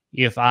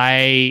if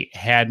I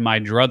had my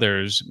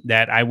druthers,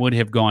 that I would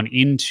have gone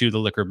into the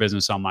liquor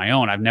business on my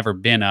own. I've never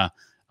been a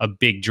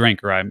big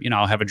drinker.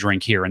 I'll have a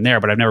drink here and there,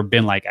 but I've never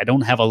been like, I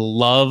don't have a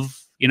love.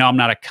 I'm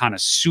not a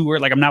connoisseur.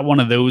 Like, I'm not one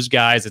of those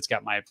guys that's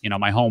got my,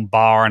 my home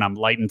bar and I'm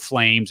lighting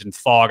flames and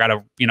fog out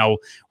of,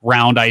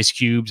 round ice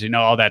cubes,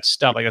 all that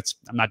stuff. Like,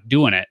 I'm not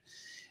doing it.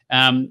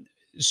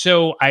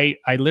 So I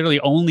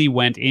literally only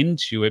went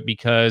into it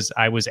because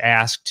I was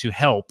asked to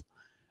help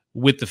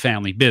with the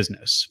family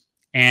business.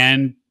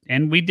 And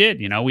we did,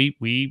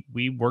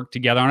 we worked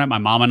together on it. My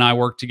mom and I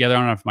worked together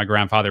on it. My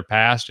grandfather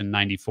passed in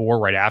 94,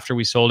 right after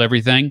we sold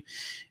everything.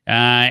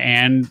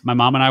 And my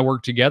mom and I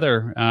worked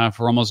together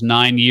for almost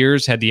 9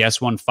 years, had the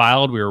S1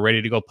 filed. We were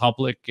ready to go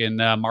public in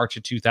March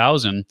of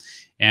 2000.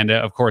 And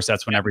of course,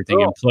 that's when everything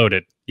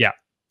imploded. Yeah.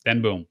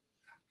 Then boom.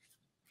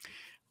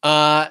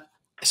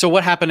 So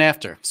what happened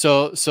after?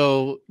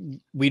 So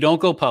we don't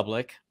go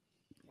public,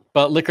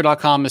 but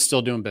liquor.com is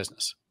still doing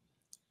business.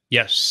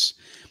 Yes.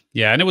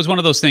 Yeah. And it was one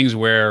of those things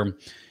where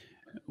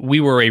we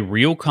were a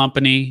real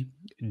company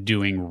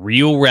doing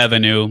real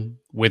revenue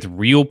with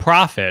real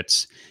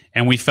profits.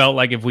 And we felt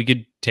like if we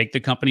could take the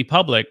company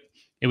public,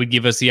 it would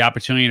give us the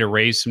opportunity to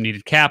raise some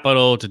needed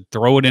capital, to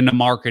throw it into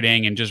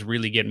marketing and just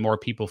really get more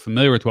people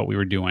familiar with what we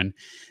were doing.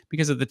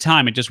 Because at the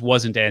time, it just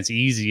wasn't as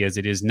easy as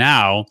it is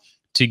now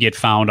to get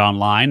found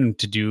online and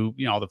to do,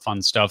 all the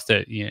fun stuff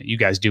that you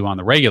guys do on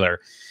the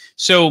regular.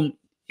 So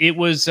it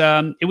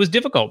was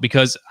difficult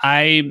because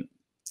I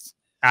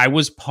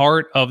was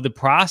part of the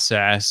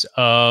process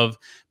of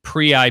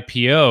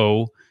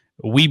pre-IPO.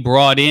 We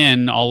brought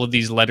in all of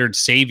these lettered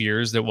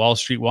saviors that Wall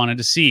Street wanted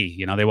to see.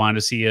 You know, they wanted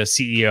to see a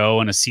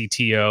CEO and a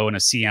CTO and a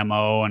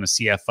CMO and a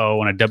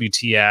CFO and a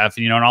WTF,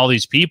 and, and all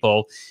these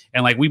people.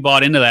 And like, we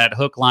bought into that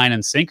hook, line,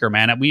 and sinker,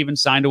 man. And we even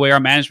signed away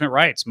our management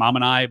rights. Mom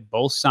and I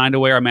both signed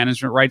away our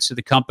management rights to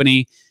the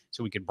company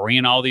so we could bring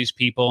in all these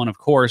people. And of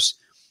course,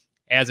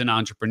 as an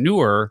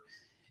entrepreneur,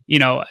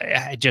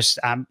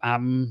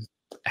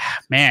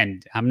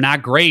 I'm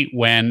not great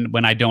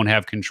when I don't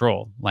have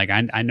control. Like,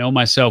 I know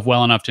myself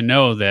well enough to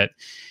know that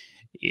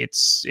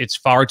it's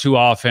far too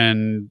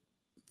often.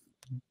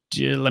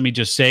 Let me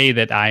just say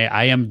that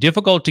I am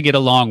difficult to get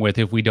along with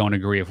if we don't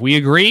agree. If we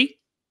agree,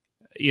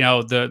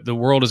 the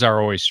world is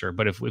our oyster.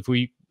 But if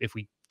we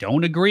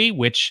don't agree,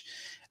 which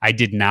I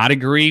did not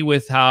agree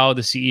with how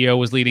the CEO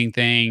was leading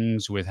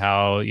things, with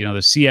how the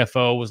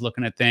CFO was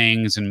looking at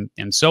things,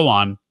 and so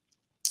on,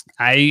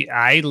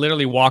 I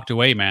literally walked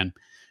away, man.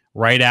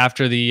 Right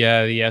after the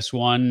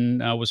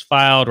S1 was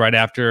filed, right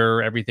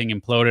after everything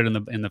imploded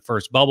in the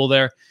first bubble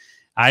there,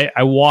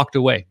 I walked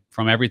away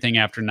from everything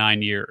after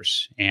 9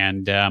 years,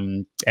 and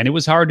it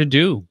was hard to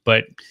do,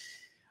 but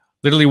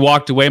literally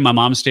walked away. My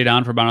mom stayed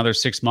on for about another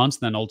 6 months,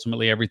 and then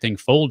ultimately everything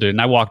folded,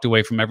 and I walked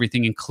away from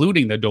everything,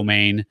 including the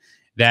domain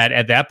that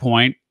at that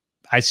point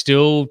I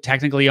still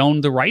technically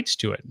owned the rights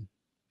to it.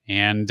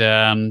 And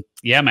man,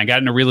 I got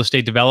into real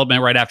estate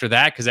development right after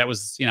that because that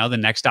was, the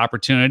next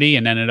opportunity,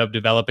 and ended up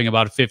developing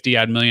about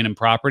 50-odd million in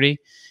property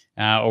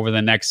over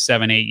the next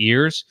 7-8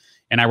 years.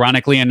 And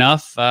ironically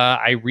enough,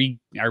 I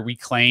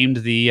reclaimed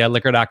the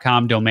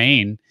liquor.com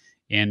domain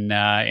in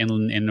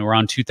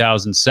around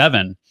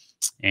 2007,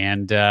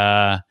 and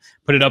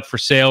put it up for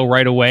sale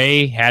right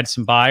away. Had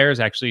some buyers.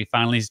 Actually,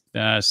 finally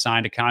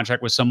signed a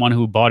contract with someone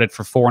who bought it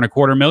for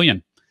 $4.25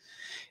 million.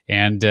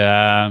 And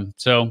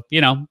so,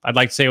 I'd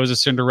like to say it was a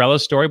Cinderella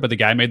story, but the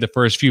guy made the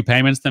first few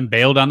payments, then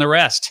bailed on the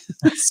rest.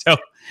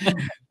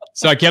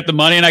 So I kept the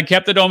money and I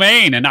kept the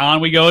domain, and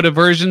on we go to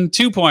version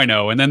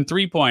 2.0 and then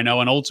 3.0.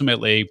 And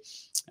ultimately,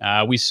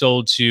 we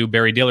sold to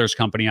Barry Diller's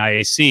company,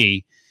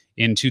 IAC,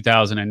 in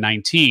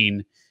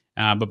 2019.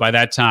 But by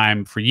that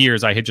time, for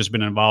years, I had just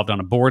been involved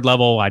on a board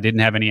level. I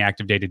didn't have any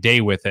active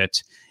day-to-day with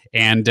it.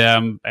 And,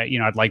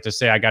 I'd like to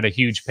say I got a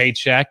huge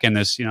paycheck and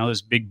this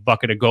big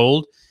bucket of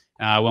gold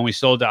when we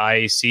sold to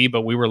IAC,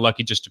 but we were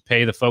lucky just to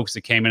pay the folks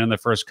that came in the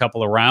first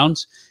couple of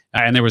rounds,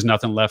 and there was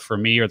nothing left for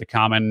me or the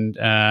common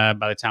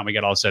by the time we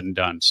got all said and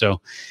done. So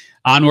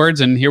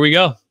onwards, and here we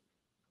go.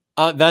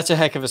 That's a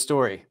heck of a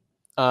story.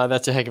 I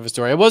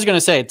was going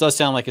to say, it does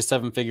sound like a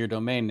 7-figure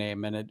domain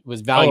name, and it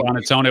was valued. On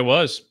its own, it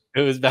was.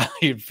 It was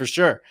valued for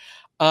sure.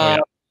 Yeah.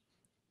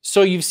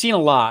 So you've seen a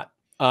lot,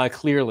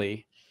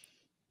 clearly.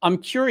 I'm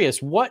curious,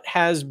 what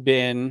has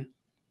been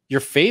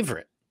your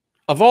favorite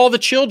of all the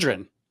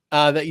children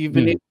that you've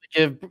been able to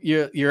give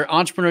your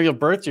entrepreneurial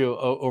birth to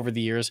over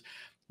the years?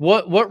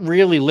 What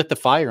really lit the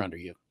fire under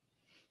you?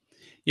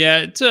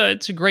 Yeah,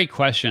 it's a great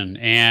question,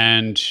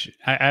 and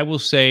I will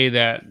say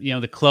that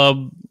the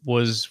club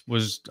was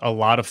a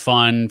lot of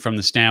fun from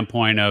the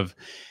standpoint of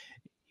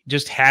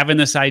just having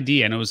this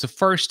idea, and it was the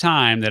first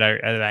time that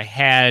I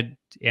had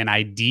an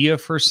idea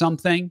for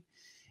something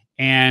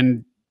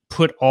and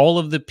put all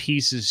of the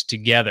pieces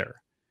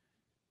together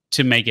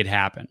to make it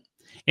happen.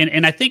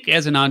 And I think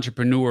as an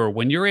entrepreneur,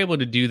 when you're able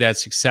to do that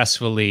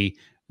successfully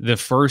the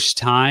first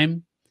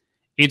time,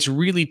 it's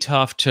really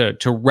tough to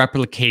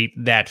replicate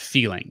that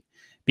feeling.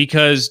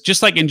 Because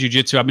just like in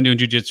jiu-jitsu, I've been doing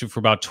jiu-jitsu for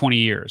about 20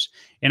 years,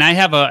 and I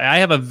have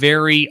a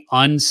very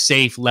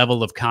unsafe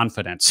level of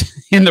confidence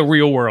in the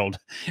real world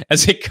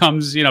as it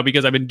comes,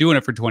 because I've been doing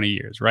it for 20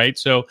 years, right?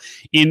 So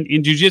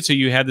in jiu-jitsu,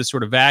 you have this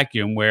sort of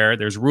vacuum where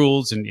there's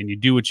rules and you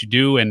do what you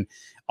do, and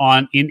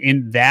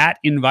in that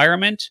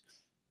environment,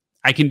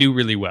 I can do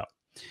really well.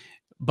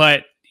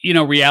 But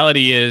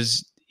reality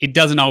is it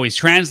doesn't always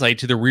translate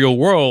to the real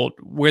world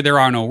where there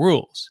are no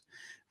rules,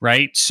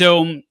 right?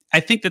 So I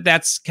think that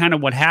that's kind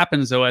of what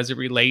happens, though, as it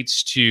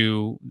relates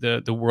to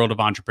the world of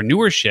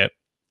entrepreneurship,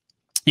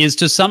 is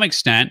to some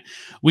extent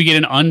we get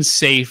an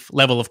unsafe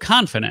level of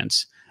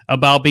confidence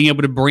about being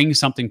able to bring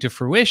something to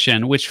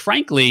fruition, which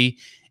frankly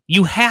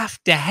you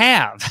have to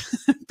have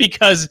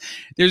because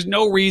there's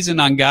no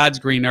reason on God's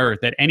green earth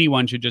that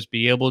anyone should just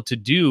be able to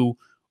do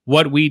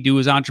what we do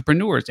as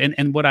entrepreneurs.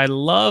 And what I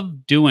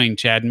love doing,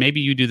 Chad, maybe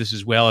you do this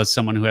as well as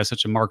someone who has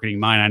such a marketing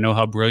mind. I know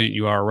how brilliant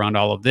you are around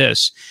all of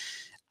this.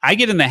 I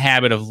get in the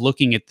habit of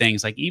looking at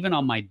things like even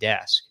on my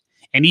desk,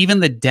 and even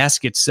the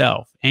desk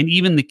itself, and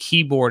even the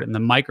keyboard and the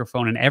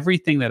microphone and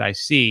everything that I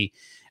see,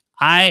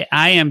 I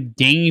am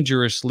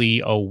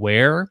dangerously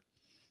aware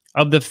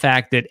of the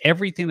fact that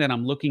everything that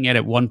I'm looking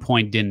at one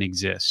point didn't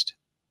exist.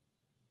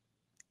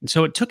 And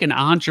so it took an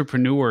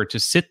entrepreneur to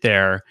sit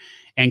there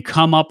and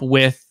come up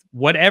with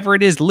whatever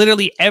it is,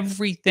 literally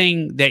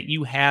everything that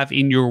you have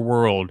in your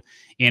world,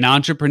 an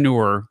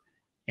entrepreneur.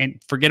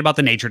 And forget about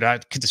the nature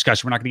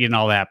discussion. We're not going to get into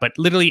all that. But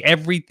literally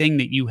everything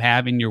that you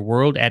have in your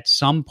world at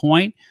some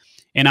point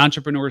an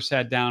entrepreneur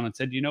sat down and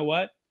said, you know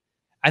what?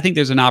 I think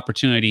there's an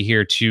opportunity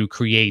here to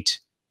create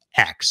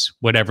X,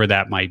 whatever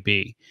that might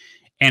be.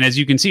 And as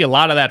you can see, a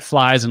lot of that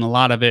flies and a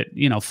lot of it,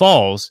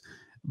 falls.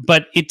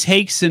 But it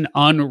takes an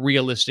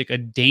unrealistic, a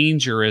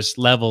dangerous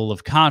level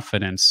of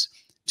confidence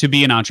to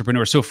be an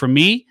entrepreneur. So for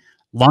me,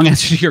 long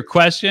answer to your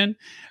question,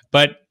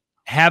 but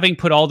having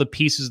put all the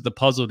pieces of the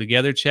puzzle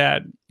together,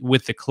 Chad,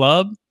 with the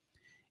club,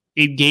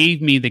 it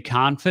gave me the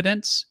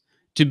confidence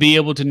to be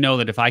able to know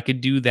that if I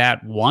could do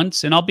that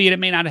once, and albeit it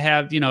may not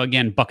have,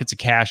 again, buckets of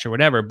cash or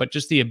whatever, but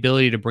just the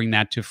ability to bring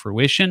that to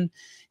fruition,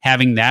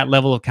 having that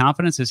level of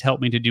confidence has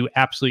helped me to do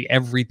absolutely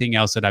everything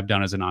else that I've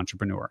done as an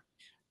entrepreneur.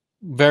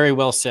 Very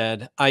well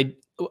said.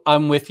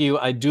 I'm with you.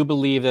 I do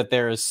believe that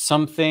there is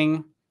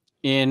something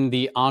in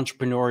the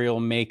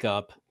entrepreneurial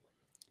makeup,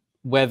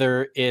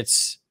 whether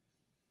it's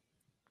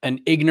an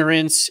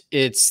ignorance,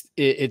 it's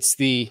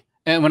the,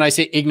 and when I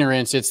say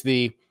ignorance, it's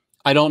the,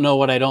 I don't know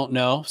what I don't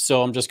know,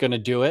 so I'm just going to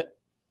do it,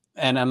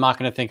 and I'm not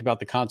going to think about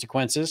the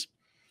consequences.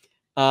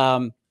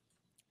 That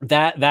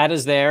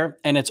is there,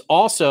 and it's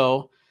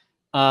also,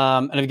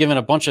 and I've given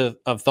a bunch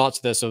of thoughts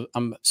to this, so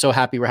I'm so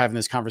happy we're having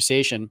this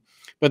conversation.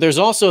 But there's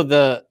also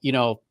the,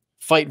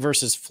 fight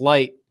versus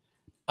flight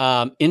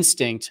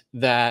instinct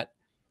that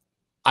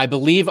I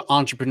believe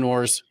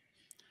entrepreneurs,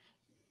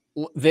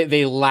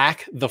 they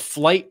lack the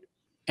flight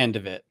end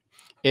of it.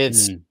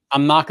 It's,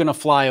 I'm not going to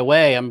fly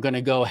away. I'm going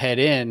to go head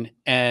in.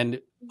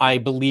 And I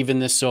believe in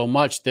this so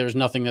much. There's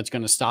nothing that's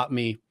going to stop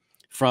me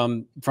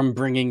from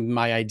bringing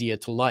my idea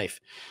to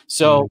life.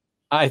 So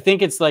I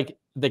think it's like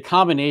the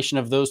combination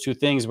of those two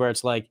things where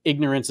it's like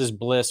ignorance is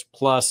bliss,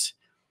 plus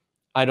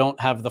I don't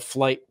have the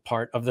flight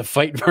part of the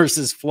fight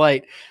versus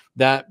flight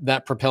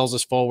that propels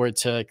us forward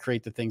to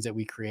create the things that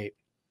we create.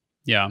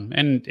 Yeah.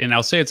 And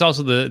I'll say it's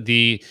also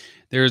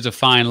there's a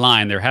fine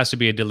line. There has to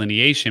be a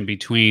delineation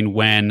between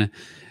when,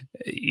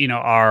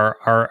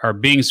 are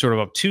being sort of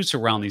obtuse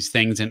around these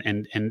things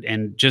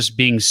and just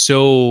being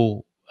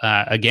so,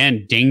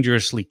 again,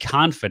 dangerously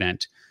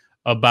confident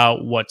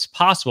about what's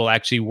possible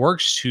actually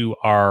works to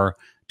our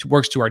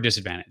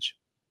disadvantage.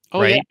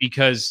 Right. Yeah.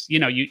 Because,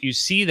 you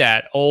see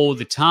that all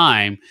the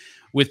time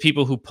with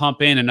people who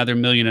pump in another $1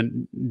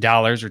 million or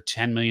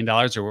 $10 million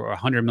or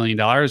 $100 million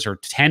or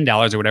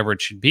 $10 or whatever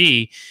it should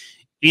be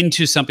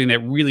into something that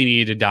really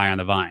needed to die on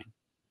the vine.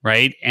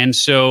 Right. And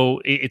so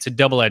it's a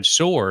double-edged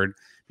sword,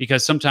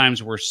 because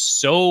sometimes we're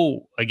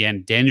so,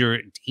 again,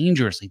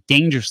 dangerously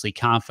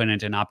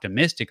confident and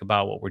optimistic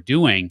about what we're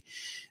doing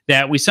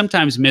that we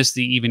sometimes miss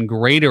the even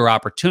greater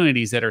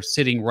opportunities that are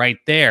sitting right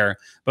there,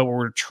 but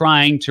we're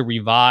trying to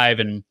revive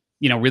and,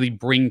 really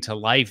bring to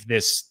life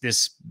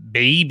this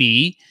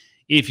baby,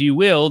 if you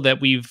will, that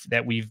we've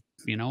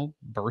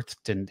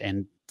birthed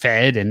and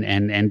fed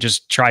and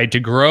just tried to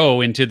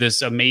grow into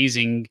this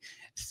amazing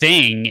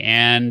thing.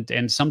 And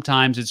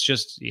sometimes it's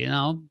just,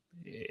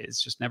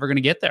 it's just never going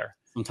to get there.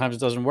 Sometimes it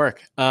doesn't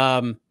work.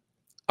 All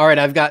right.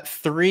 I've got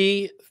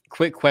 3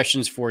 quick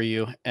questions for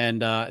you,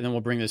 and then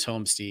we'll bring this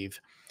home, Steve.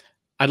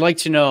 I'd like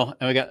to know,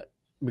 and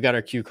we got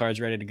our cue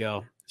cards ready to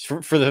go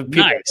for the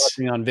people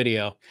watching on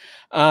video.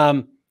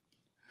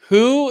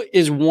 Who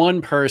is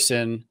one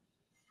person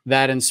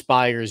that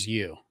inspires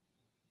you?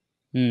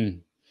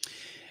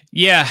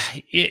 Yeah,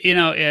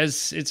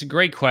 as it's a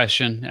great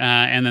question,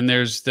 and then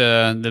there's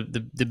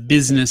the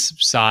business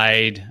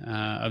side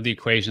of the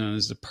equation, and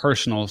there's the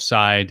personal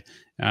side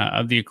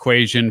of the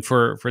equation.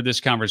 For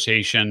this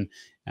conversation,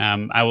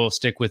 I will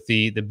stick with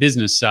the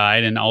business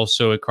side, and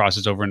also it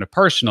crosses over into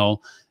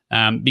personal,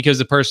 because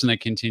the person that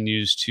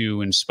continues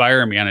to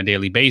inspire me on a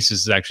daily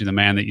basis is actually the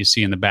man that you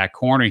see in the back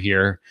corner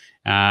here,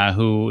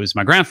 who is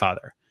my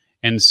grandfather.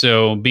 And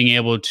so being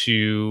able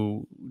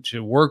to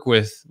work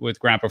with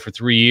Grandpa for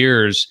 3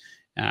 years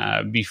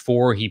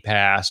before he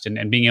passed,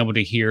 and being able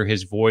to hear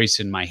his voice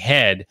in my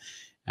head,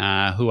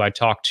 who I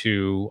talk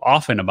to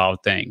often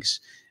about things,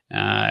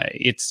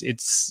 it's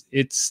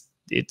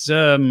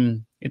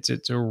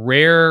a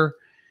rare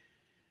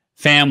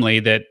family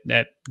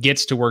that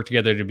gets to work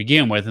together to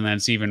begin with, and then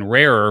it's even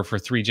rarer for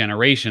 3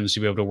 generations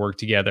to be able to work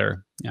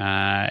together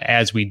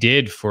as we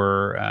did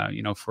for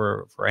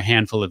a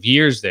handful of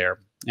years there.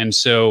 And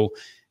so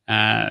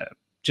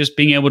just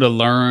being able to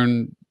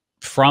learn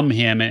from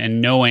him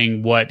and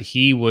knowing what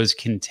he was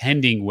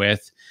contending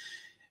with,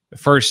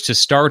 first to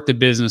start the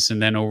business, and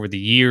then over the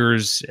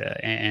years,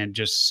 and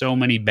just so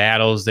many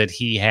battles that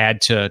he had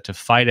to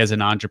fight as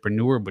an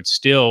entrepreneur, but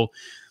still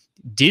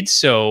did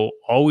so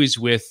always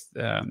with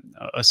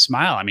a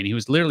smile. I mean, he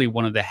was literally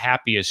one of the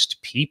happiest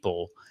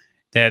people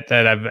that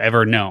I've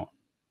ever known.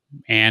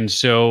 And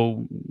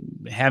so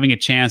having a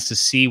chance to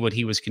see what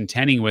he was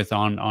contending with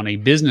on a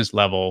business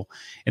level,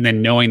 and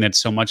then knowing that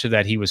so much of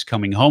that he was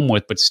coming home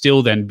with, but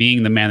still then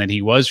being the man that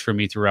he was for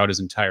me throughout his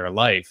entire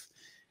life,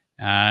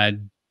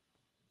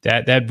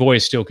 that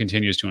voice still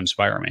continues to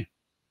inspire me.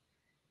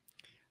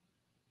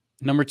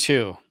 Number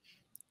 2,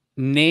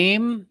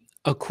 name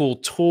a cool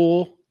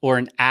tool or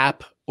an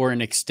app or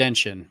an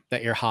extension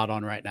that you're hot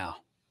on right now.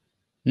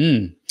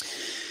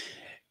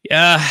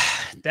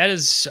 That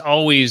is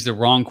always the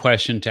wrong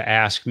question to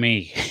ask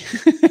me,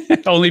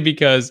 only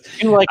because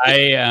You like the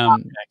shiny I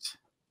object.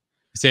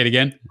 say it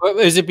again.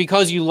 Is it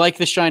because you like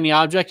the shiny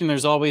object and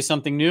there's always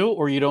something new,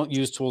 or you don't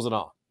use tools at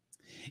all?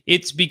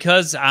 It's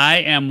because I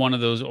am one of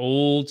those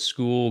old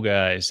school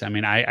guys. I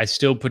mean, I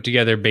still put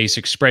together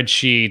basic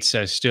spreadsheets.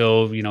 I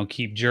still,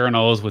 keep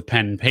journals with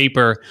pen and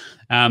paper.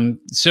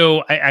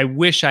 So I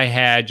wish I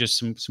had just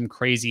some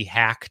crazy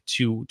hack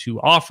to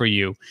offer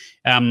you.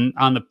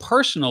 On the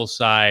personal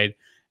side,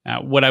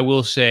 what I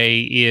will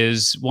say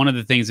is one of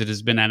the things that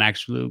has been an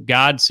absolute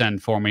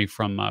godsend for me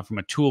from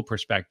a tool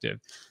perspective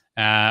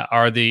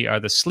are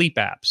the sleep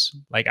apps.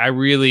 Like, I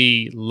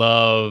really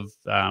love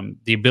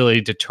the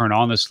ability to turn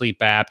on the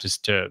sleep app,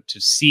 just to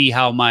see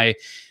how my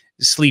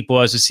sleep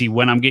was, to see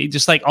when I'm getting,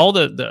 just like all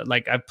the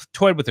like, I've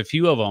toyed with a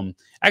few of them.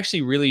 I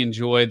actually really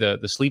enjoy the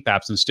sleep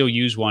apps and still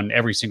use one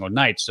every single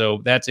night.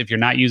 So that's, if you're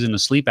not using the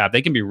sleep app,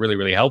 they can be really,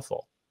 really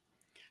helpful.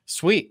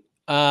 Sweet.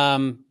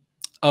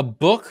 A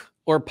book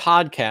or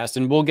podcast,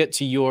 and we'll get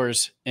to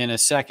yours in a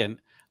second,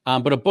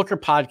 but a book or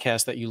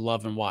podcast that you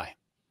love and why?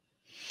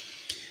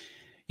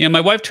 Yeah,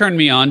 my wife turned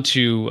me on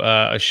to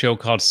a show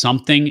called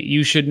Something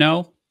You Should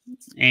Know,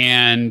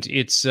 and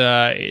it's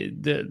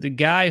the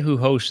guy who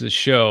hosts the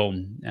show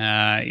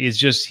is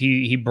just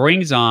he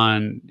brings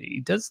on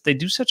they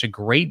do such a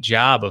great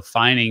job of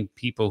finding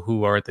people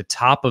who are at the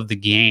top of the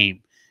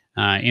game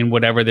in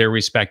whatever their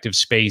respective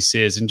space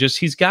is, and just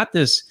he's got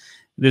this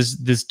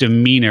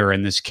demeanor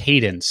and this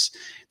cadence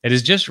that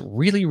is just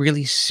really,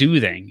 really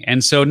soothing.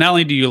 And so not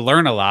only do you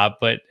learn a lot,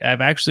 but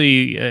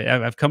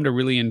I've come to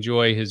really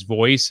enjoy his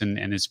voice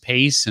and his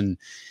pace. And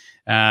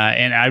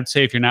I would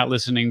say, if you're not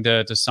listening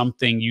to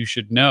Something You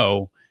Should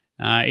Know,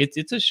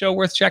 it's a show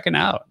worth checking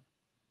out.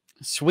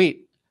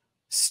 Sweet.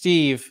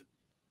 Steve,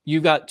 you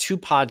got 2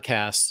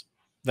 podcasts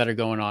that are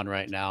going on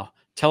right now.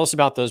 Tell us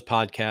about those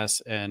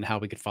podcasts and how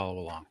we could follow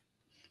along.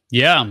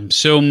 Yeah.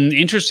 So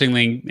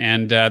interestingly,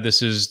 and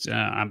this is,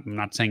 I'm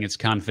not saying it's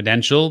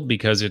confidential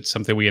because it's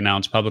something we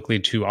announced publicly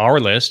to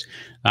our list,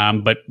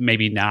 but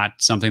maybe not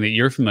something that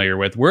you're familiar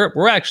with.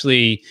 We're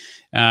actually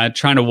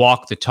trying to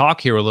walk the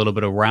talk here a little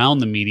bit around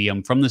the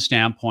medium, from the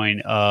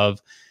standpoint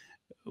of,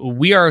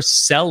 we are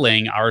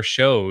selling our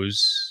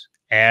shows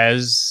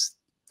as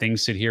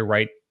things sit here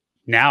right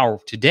now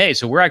today.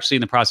 So we're actually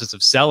in the process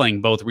of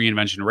selling both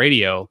Reinvention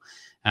Radio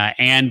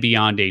and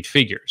Beyond 8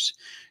 Figures.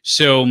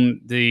 So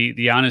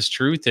the honest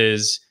truth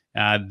is,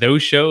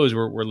 those shows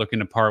we're looking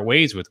to part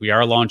ways with. We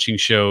are launching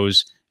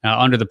shows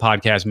under the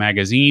Podcast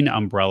Magazine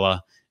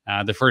umbrella.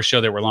 The first show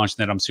that we're launching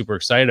that I'm super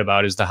excited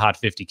about is the Hot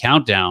 50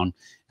 Countdown,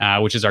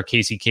 which is our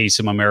Casey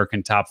Kasem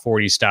American Top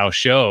 40 style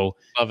show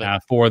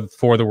for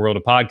the world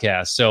of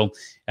podcasts. So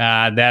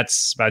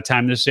that's, by the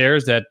time this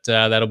airs,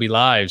 that'll be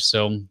live.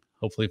 So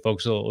hopefully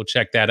folks will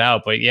check that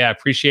out. But yeah,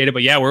 appreciate it.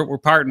 But yeah, we're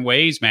parting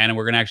ways, man. And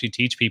we're going to actually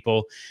teach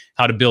people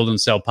how to build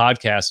and sell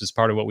podcasts as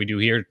part of what we do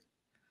here.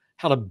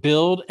 How to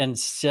build and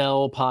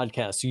sell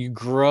podcasts. So you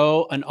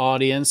grow an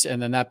audience,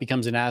 and then that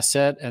becomes an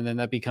asset, and then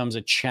that becomes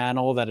a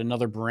channel that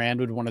another brand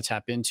would want to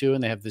tap into.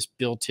 And they have this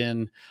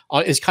built-in,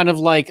 it's kind of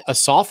like a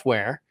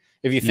software,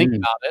 if you think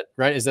about it,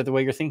 right? Is that the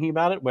way you're thinking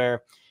about it?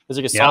 Where it's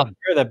like a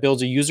software that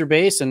builds a user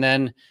base, and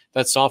then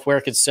that software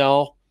could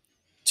sell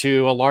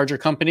to a larger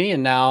company.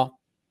 And now,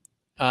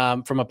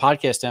 from a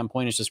podcast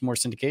standpoint, it's just more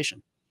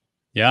syndication.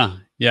 Yeah,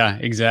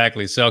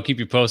 exactly. So I'll keep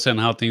you posted on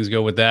how things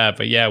go with that.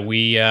 But yeah,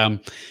 we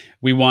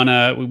want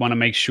to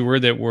make sure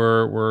that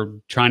we're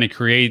trying to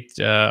create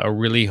a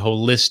really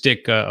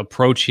holistic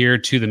approach here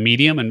to the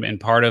medium, and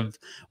part of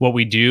what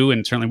we do,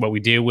 and certainly what we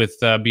do with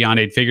Beyond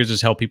 8 Figures,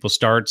 is help people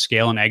start,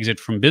 scale, and exit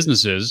from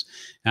businesses.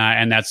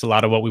 And that's a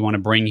lot of what we want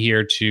to bring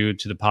here to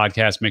the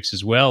podcast mix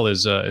as well,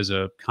 is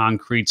a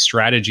concrete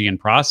strategy and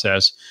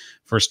process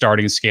for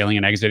starting, scaling,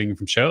 and exiting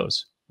from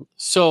shows.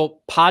 So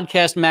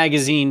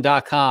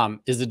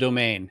podcastmagazine.com is the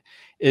domain.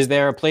 Is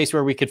there a place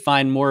where we could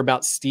find more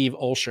about Steve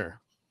Olsher?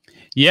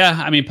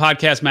 Yeah, I mean,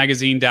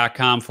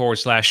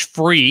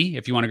 podcastmagazine.com/free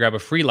if you want to grab a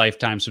free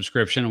lifetime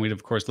subscription. And we'd,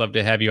 of course, love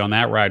to have you on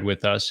that ride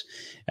with us.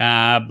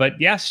 But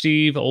yeah,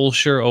 Steve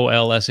Olsher,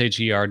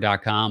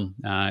 OLSHER.com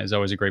is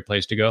always a great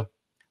place to go.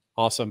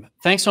 Awesome.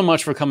 Thanks so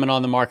much for coming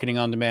on the Marketing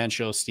on Demand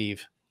show,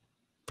 Steve.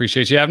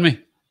 Appreciate you having me.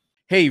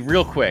 Hey,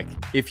 real quick,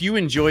 if you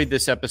enjoyed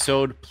this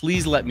episode,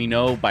 please let me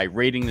know by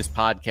rating this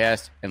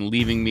podcast and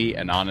leaving me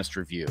an honest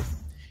review.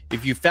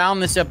 If you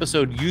found this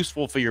episode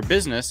useful for your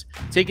business,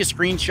 take a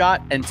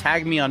screenshot and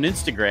tag me on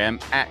Instagram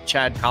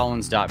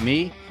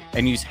 @chadcollins.me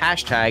and use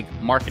hashtag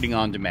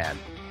 #marketingondemand.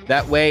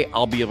 That way,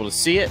 I'll be able to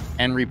see it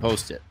and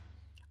repost it.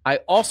 I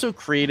also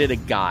created a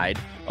guide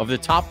of the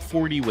top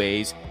 40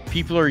 ways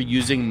people are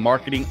using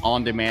marketing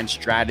on demand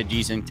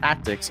strategies and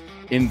tactics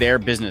in their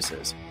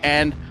businesses.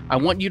 And I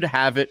want you to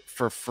have it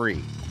for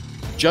free.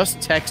 Just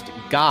text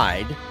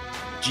GUIDE,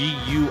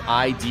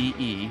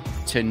 GUIDE,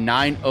 to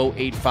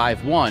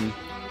 90851,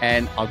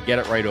 and I'll get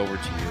it right over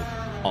to you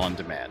on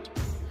demand.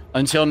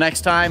 Until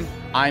next time,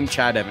 I'm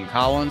Chad Evan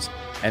Collins,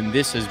 and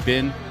this has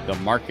been the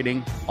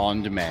Marketing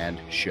on Demand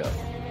Show.